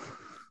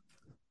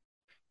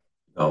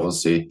 No, we'll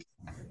see.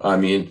 I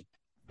mean,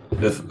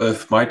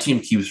 if my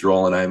team keeps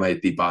rolling, I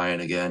might be buying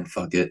again.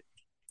 Fuck it.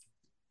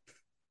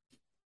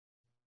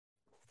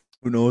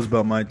 Who knows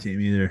about my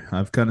team either?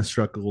 I've kind of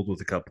struggled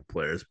with a couple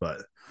players,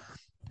 but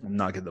I'm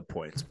not getting the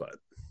points. But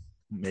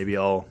maybe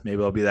I'll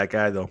be that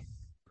guy though.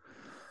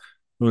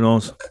 Who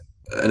knows?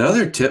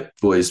 Another tip,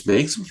 boys,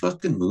 make some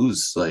fucking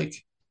moves. Like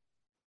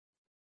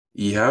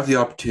you have the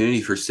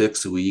opportunity for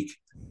 6 a week.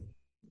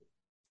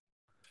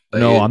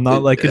 Like, No, I'm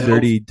not liking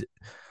dirty.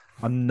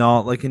 I'm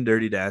not liking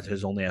Dirty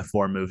Dancers only at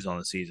 4 moves on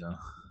the season.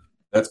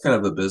 That's kind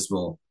of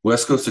abysmal.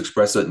 West Coast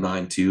Express at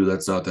 9-2.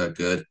 That's not that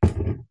good.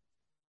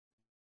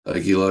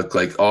 Like you look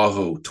like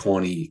Aho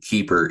 20,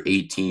 Keeper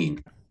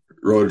 18,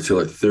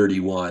 Rototiller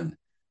 31.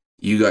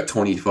 You got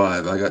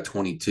 25. I got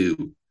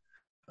 22.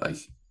 Like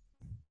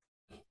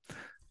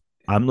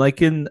I'm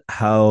liking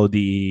how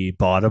the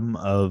bottom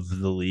of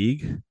the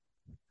league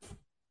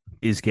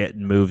is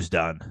getting moves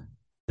done.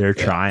 They're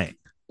trying.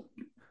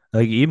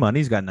 Like E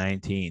Money's got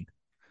 19.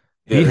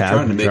 He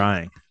has been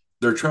trying.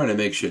 They're trying to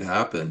make shit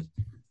happen,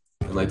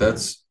 and like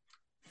that's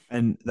the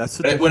when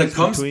difference it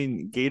comes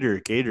between Gator.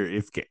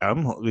 If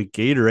I'm like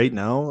Gator right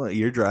now,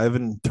 you're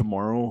driving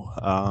tomorrow,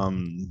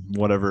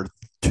 whatever,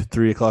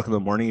 3 o'clock in the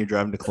morning. You're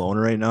driving to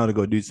Kelowna right now to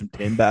go do some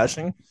tin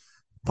bashing.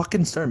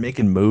 Fucking start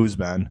making moves,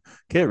 man.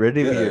 Get rid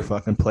of your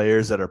fucking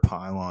players that are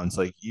pylons.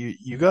 Like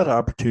you got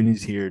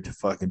opportunities here to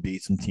fucking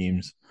beat some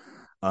teams,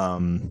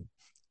 and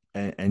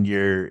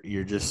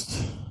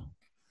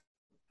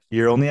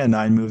you're only at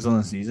 9 moves on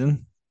the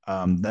season.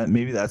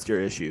 That's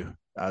your issue.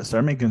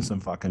 Start making some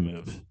fucking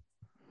moves.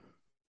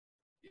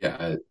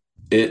 Yeah,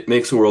 it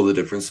makes a world of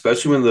difference,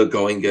 especially when the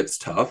going gets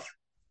tough.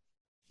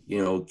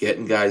 You know,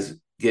 getting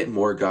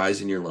more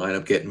guys in your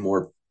lineup, getting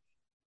more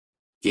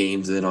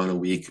games in on a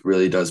week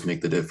really does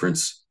make the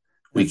difference.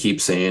 We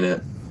keep saying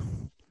it.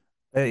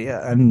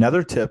 Yeah,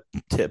 another tip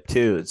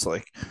too. It's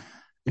like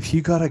if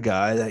you got a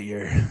guy that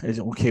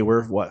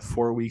we're what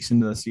 4 weeks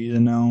into the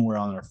season now. We're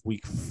on our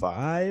week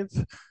 5.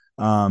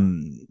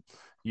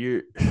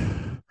 You're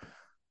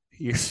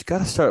got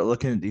to start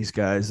looking at these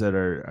guys that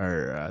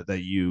are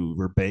that you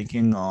were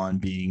banking on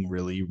being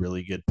really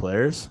really good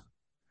players,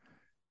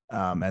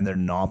 and they're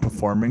not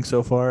performing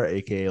so far.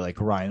 AKA like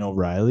Ryan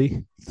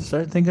O'Reilly.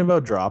 Start thinking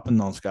about dropping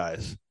those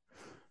guys.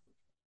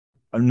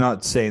 I'm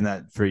not saying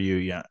that for you,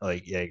 yeah.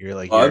 Like, yeah,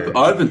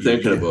 I've been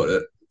thinking about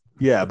it.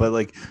 Yeah, but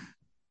like,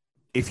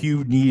 if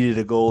you needed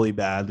a goalie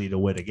badly to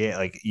win a game,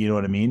 like, you know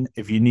what I mean?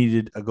 If you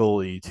needed a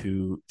goalie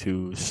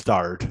to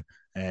start,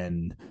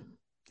 and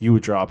you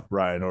would drop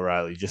Ryan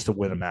O'Reilly just to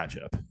win a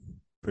matchup,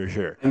 for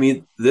sure. I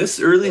mean, this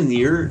early in the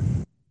year,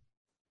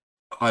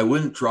 I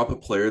wouldn't drop a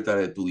player that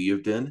I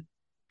believed in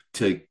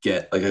to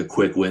get like a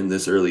quick win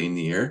this early in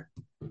the year.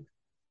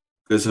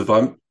 Because if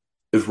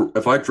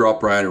I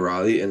drop Ryan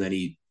O'Reilly and then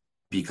he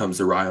becomes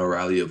the Ryan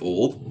O'Reilly of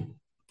old,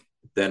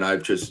 then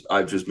I've just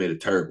made a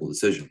terrible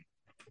decision.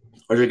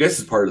 Which I guess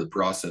is part of the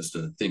process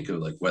to think of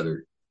like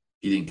whether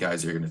you think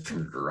guys are going to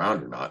turn it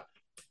around or not.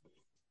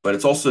 But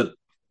it's also,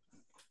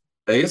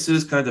 I guess it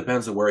just kind of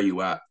depends on where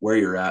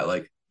you're at.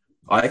 Like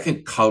I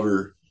can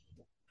cover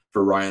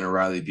for Ryan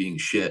O'Reilly being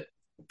shit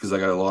because I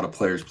got a lot of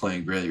players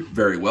playing very,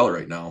 very well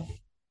right now.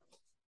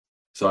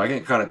 So I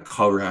can kind of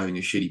cover having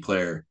a shitty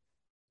player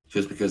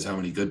just because how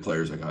many good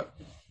players I got.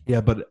 Yeah,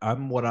 but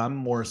what I'm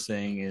more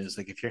saying is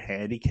like if you're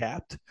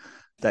handicapped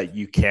that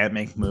you can't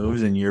make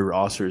moves and your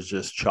roster is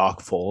just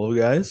chock full of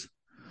guys,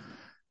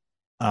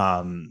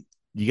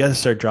 you got to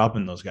start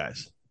dropping those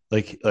guys.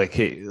 Like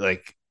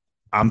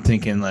I'm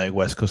thinking like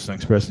West Coast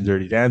Express and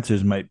Dirty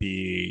Dancers might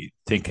be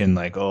thinking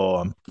like,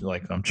 oh,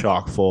 I'm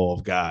chock full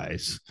of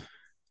guys.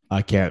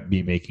 I can't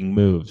be making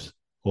moves.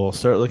 Well,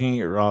 start looking at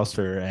your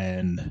roster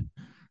and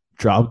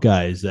drop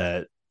guys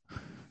that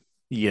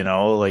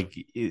like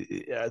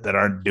that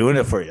aren't doing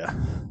it for you.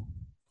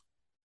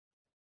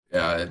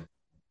 Yeah,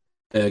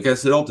 and I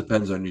guess it all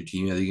depends on your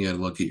team. I think you got to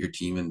look at your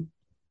team and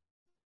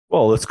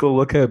Well, let's go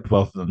look at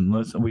both of them.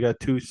 We got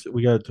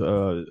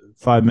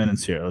 5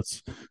 minutes here.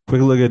 Let's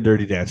quick look at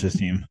Dirty Dancers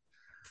team.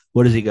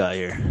 What does he got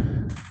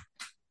here?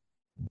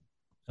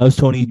 How's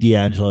Tony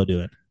D'Angelo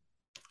doing?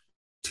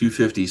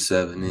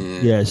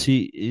 257. Yeah,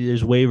 see,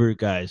 there's waiver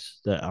guys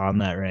that on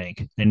that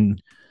rank,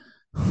 and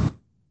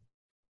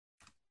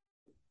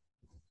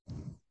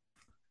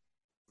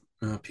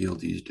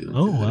PLD's doing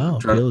oh good. wow,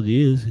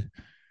 PLD is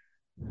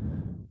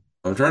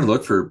I'm trying to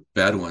look for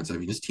bad ones. I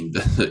mean, his team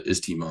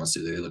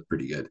honestly, they look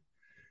pretty good.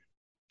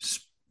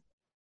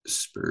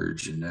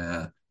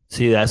 Spurgeon,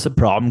 see that's the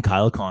problem.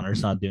 Kyle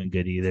Connor's not doing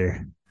good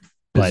either.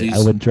 But he's I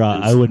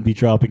wouldn't be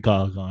dropping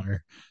Kyle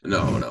Connor.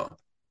 no.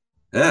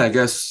 Yeah, I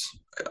guess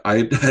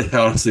I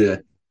honestly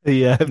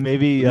Yeah,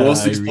 maybe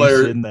most of these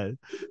players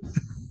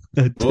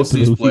that most of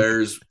these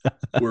players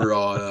were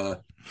on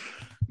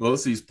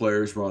most of these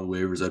players were on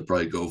waivers. I'd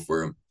probably go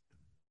for him.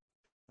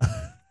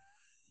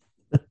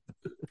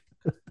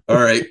 All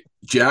right,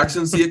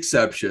 Jackson's the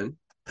exception.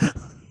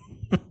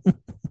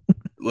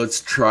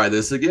 Let's try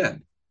this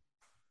again.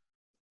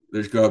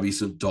 There's got to be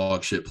some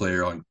dog shit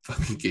player on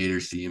fucking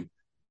Gators team.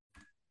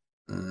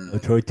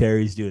 Troy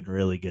Terry's doing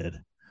really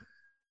good.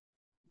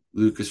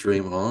 Lucas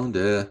Raymond,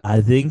 I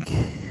think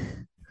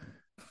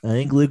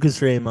Lucas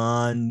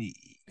Raymond,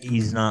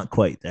 he's not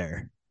quite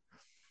there.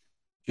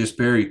 Just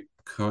Barry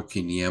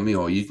Kotkaniemi.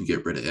 Oh, you can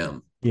get rid of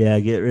him. Yeah,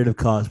 get rid of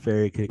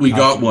Cosberry. We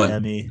got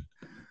one.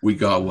 We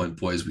got one,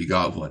 boys. We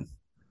got one.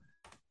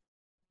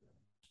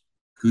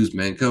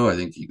 Kuzmenko, I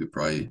think you could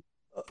probably.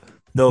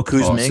 No,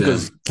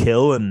 Kuzmenko's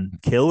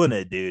killing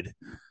it, dude.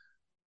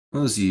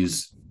 What does he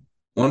use?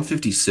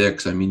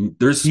 156. I mean,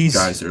 there's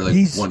guys that are like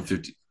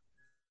 150.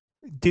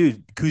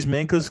 Dude,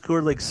 Kuzmenko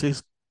scored like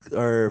 6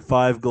 or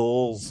 5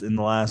 goals in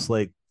the last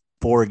like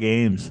 4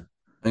 games.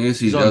 I guess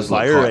he's on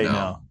fire right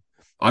now.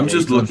 I'm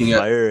just looking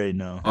at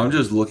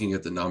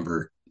the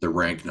number, the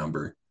rank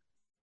number.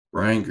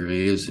 Ryan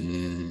Graves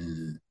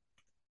and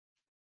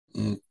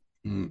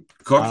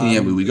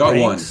Kotkaniemi, we got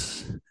one.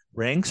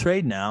 Ranks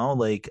right now,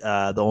 like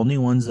the only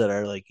ones that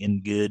are like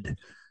in good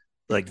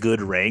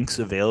ranks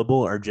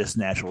available are just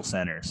natural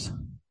centers.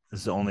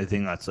 It's the only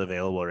thing that's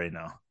available right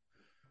now.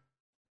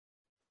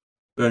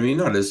 But I mean,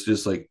 not as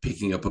just like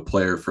picking up a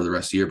player for the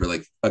rest of the year, but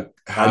like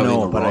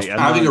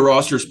having a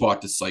roster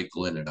spot to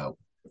cycle in and out.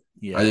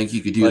 Yeah, I think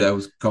you could do that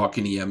with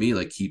Kotkaniemi,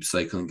 like keep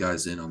cycling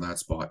guys in on that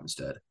spot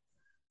instead.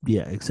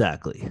 Yeah,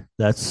 exactly.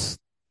 That's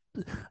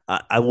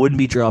I wouldn't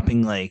be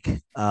dropping like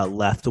a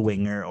left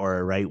winger or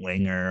a right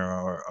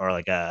winger or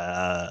like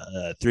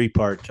a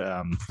 3-part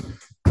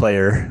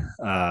player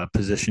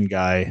position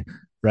guy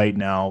right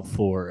now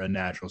for a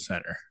natural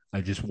center.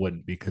 I just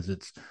wouldn't because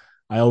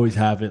I always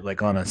have it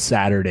like on a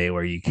Saturday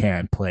where you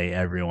can't play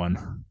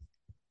everyone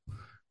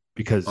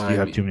because you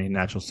have too many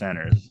natural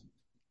centers.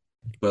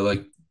 But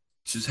like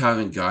just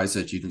having guys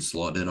that you can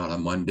slot in on a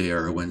Monday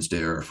or a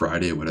Wednesday or a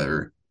Friday or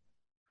whatever.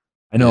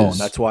 I know. And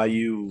that's why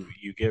you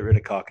get rid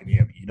of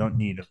Kotkaniemi. You don't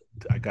need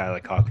a guy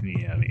like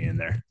Kotkaniemi in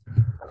there.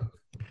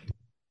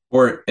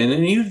 And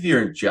then even if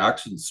you're in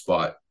Jackson's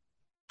spot,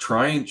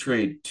 try and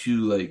trade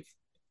 2 like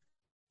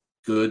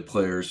good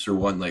players for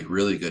 1 like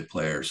really good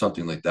player or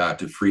something like that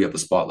to free up a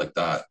spot like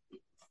that.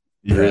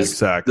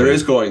 Exactly. There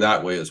is going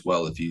that way as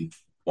well if you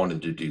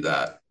wanted to do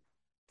that.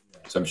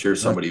 So I'm sure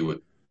somebody would.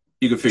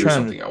 You could figure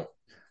something out.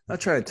 Not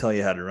trying to tell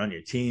you how to run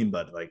your team,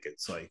 but like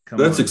it's like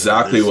that's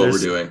exactly what we're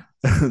doing.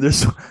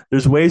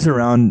 There's ways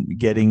around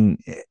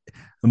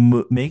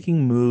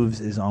making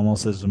moves is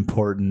almost as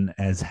important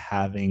as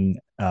having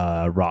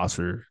a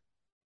roster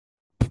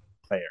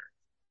player.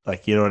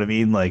 Like you know what I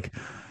mean? Like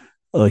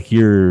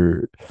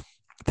you're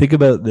think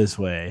about it this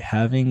way: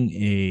 having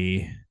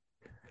a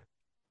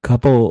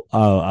couple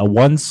a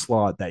 1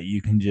 slot that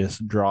you can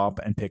just drop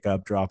and pick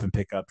up, drop and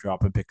pick up,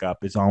 drop and pick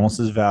up is almost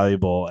as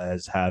valuable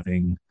as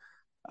having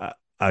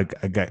a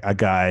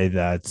guy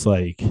that's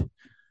like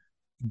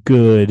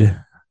good,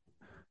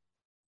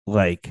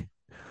 like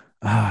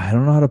I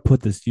don't know how to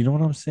put this. Do you know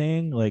what I'm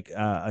saying? Like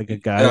a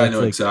guy. Yeah, I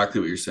know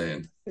exactly what you're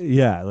saying.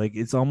 Yeah, like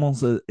it's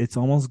almost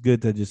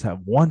good to just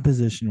have one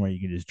position where you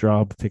can just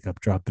drop, pick up,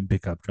 drop and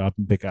pick up, drop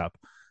and pick up,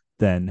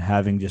 than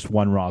having just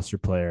one roster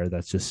player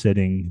that's just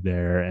sitting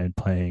there and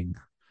playing,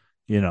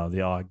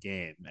 the odd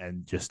game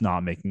and just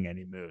not making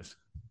any moves.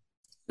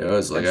 Yeah,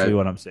 it's like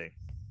what I'm saying.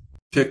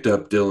 Picked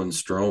up Dylan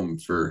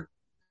Strome for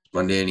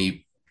Monday and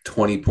he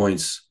 20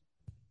 points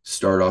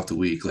start off the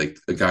week, like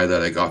a guy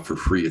that I got for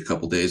free a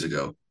couple days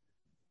ago.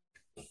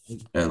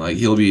 And like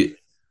he'll be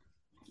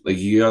like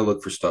you gotta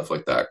look for stuff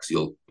like that because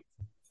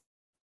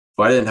if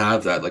I didn't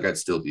have that, like I'd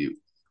still be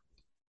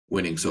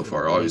winning so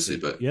far, obviously.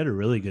 But you had a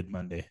really good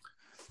Monday.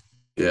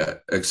 Yeah,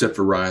 except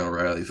for Ryan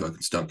O'Reilly,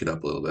 fucking stunk it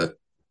up a little bit.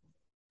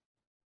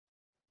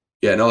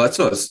 Yeah, no, that's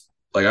what I was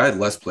like. I had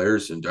less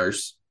players than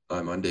Darce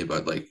on Monday,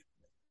 but like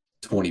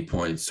 20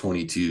 points,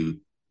 22,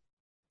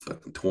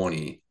 fucking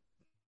 20,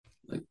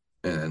 like,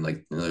 and then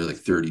like another like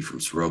 30 from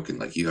Sorokin.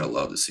 Like, you gotta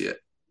love to see it.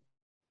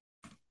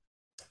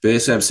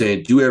 Basically, I'm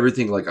saying do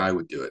everything like I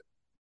would do it.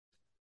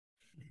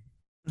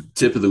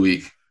 Tip of the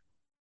week.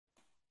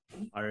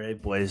 All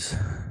right, boys.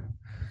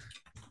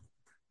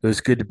 It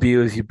was good to be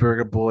with you,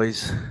 Burger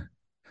Boys.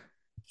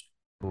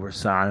 But we're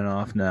signing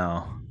off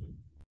now.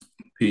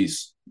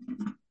 Peace.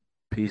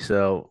 Peace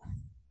out.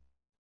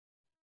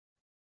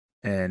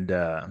 And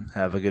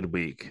have a good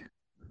week.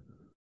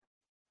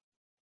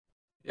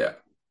 Yeah.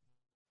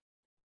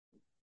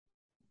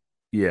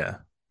 Yeah.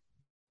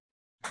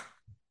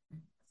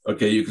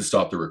 Okay, you can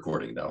stop the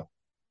recording now.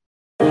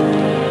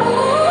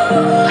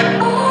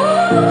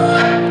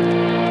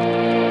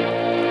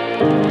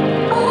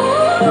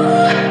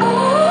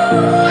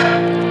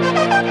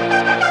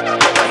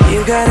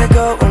 You gotta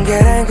go and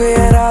get angry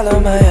at all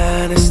of my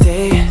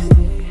honesty.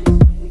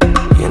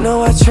 You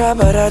know I try,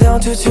 but I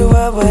don't do too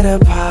well with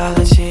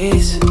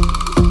apologies.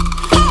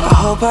 I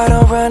hope I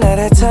don't run out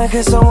of time,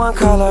 cause someone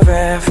call a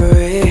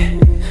referee.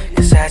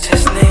 Cause I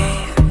just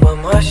need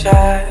one more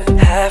shot,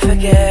 have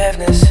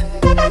forgiveness.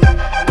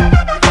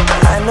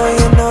 I know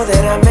you know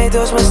that I made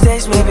those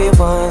mistakes maybe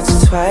once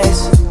or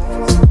twice.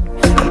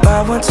 And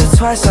by once or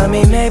twice I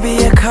mean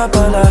maybe a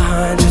couple of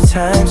 100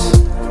 times.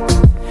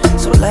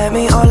 So let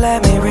me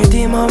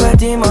redeem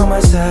on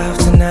myself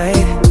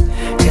tonight.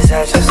 Cause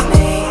I just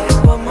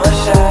need one more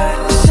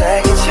shot,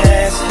 second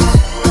chances.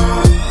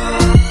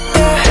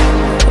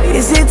 Yeah.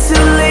 Is it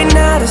too late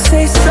now to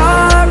say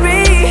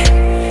sorry?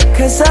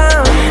 Cause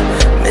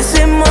I'm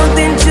missing more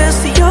than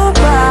just your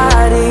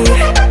body.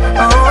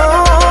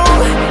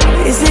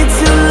 Oh, is it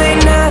too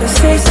late now to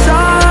say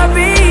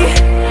sorry?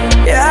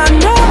 Yeah, I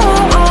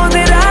know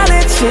that I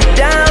let you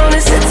down.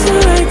 Is it too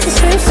late to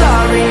say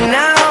sorry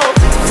now?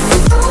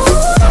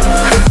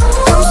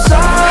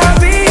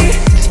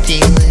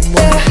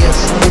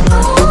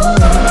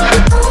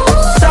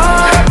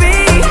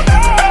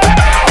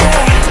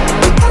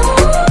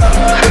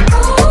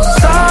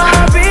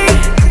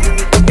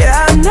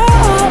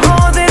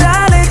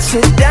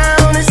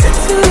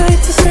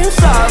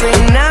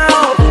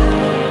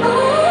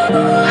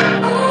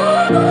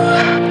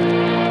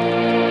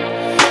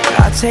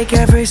 Take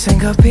every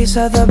single piece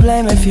of the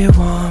blame if you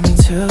want me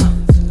to.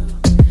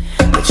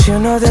 But you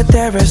know that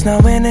there is no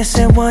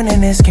innocent one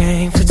in this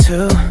game for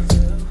two.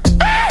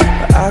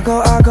 But I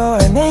go,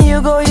 and then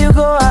you go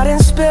out and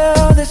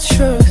spill the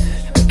truth.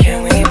 But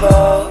can we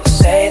both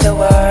say the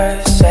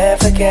words and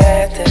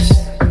forget this?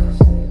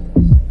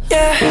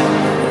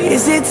 Yeah.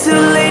 Is it too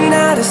late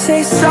now to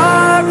say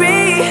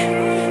sorry?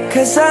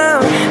 Cause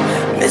I'm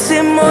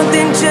missing more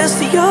than just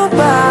your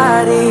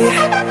body.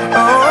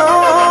 Oh,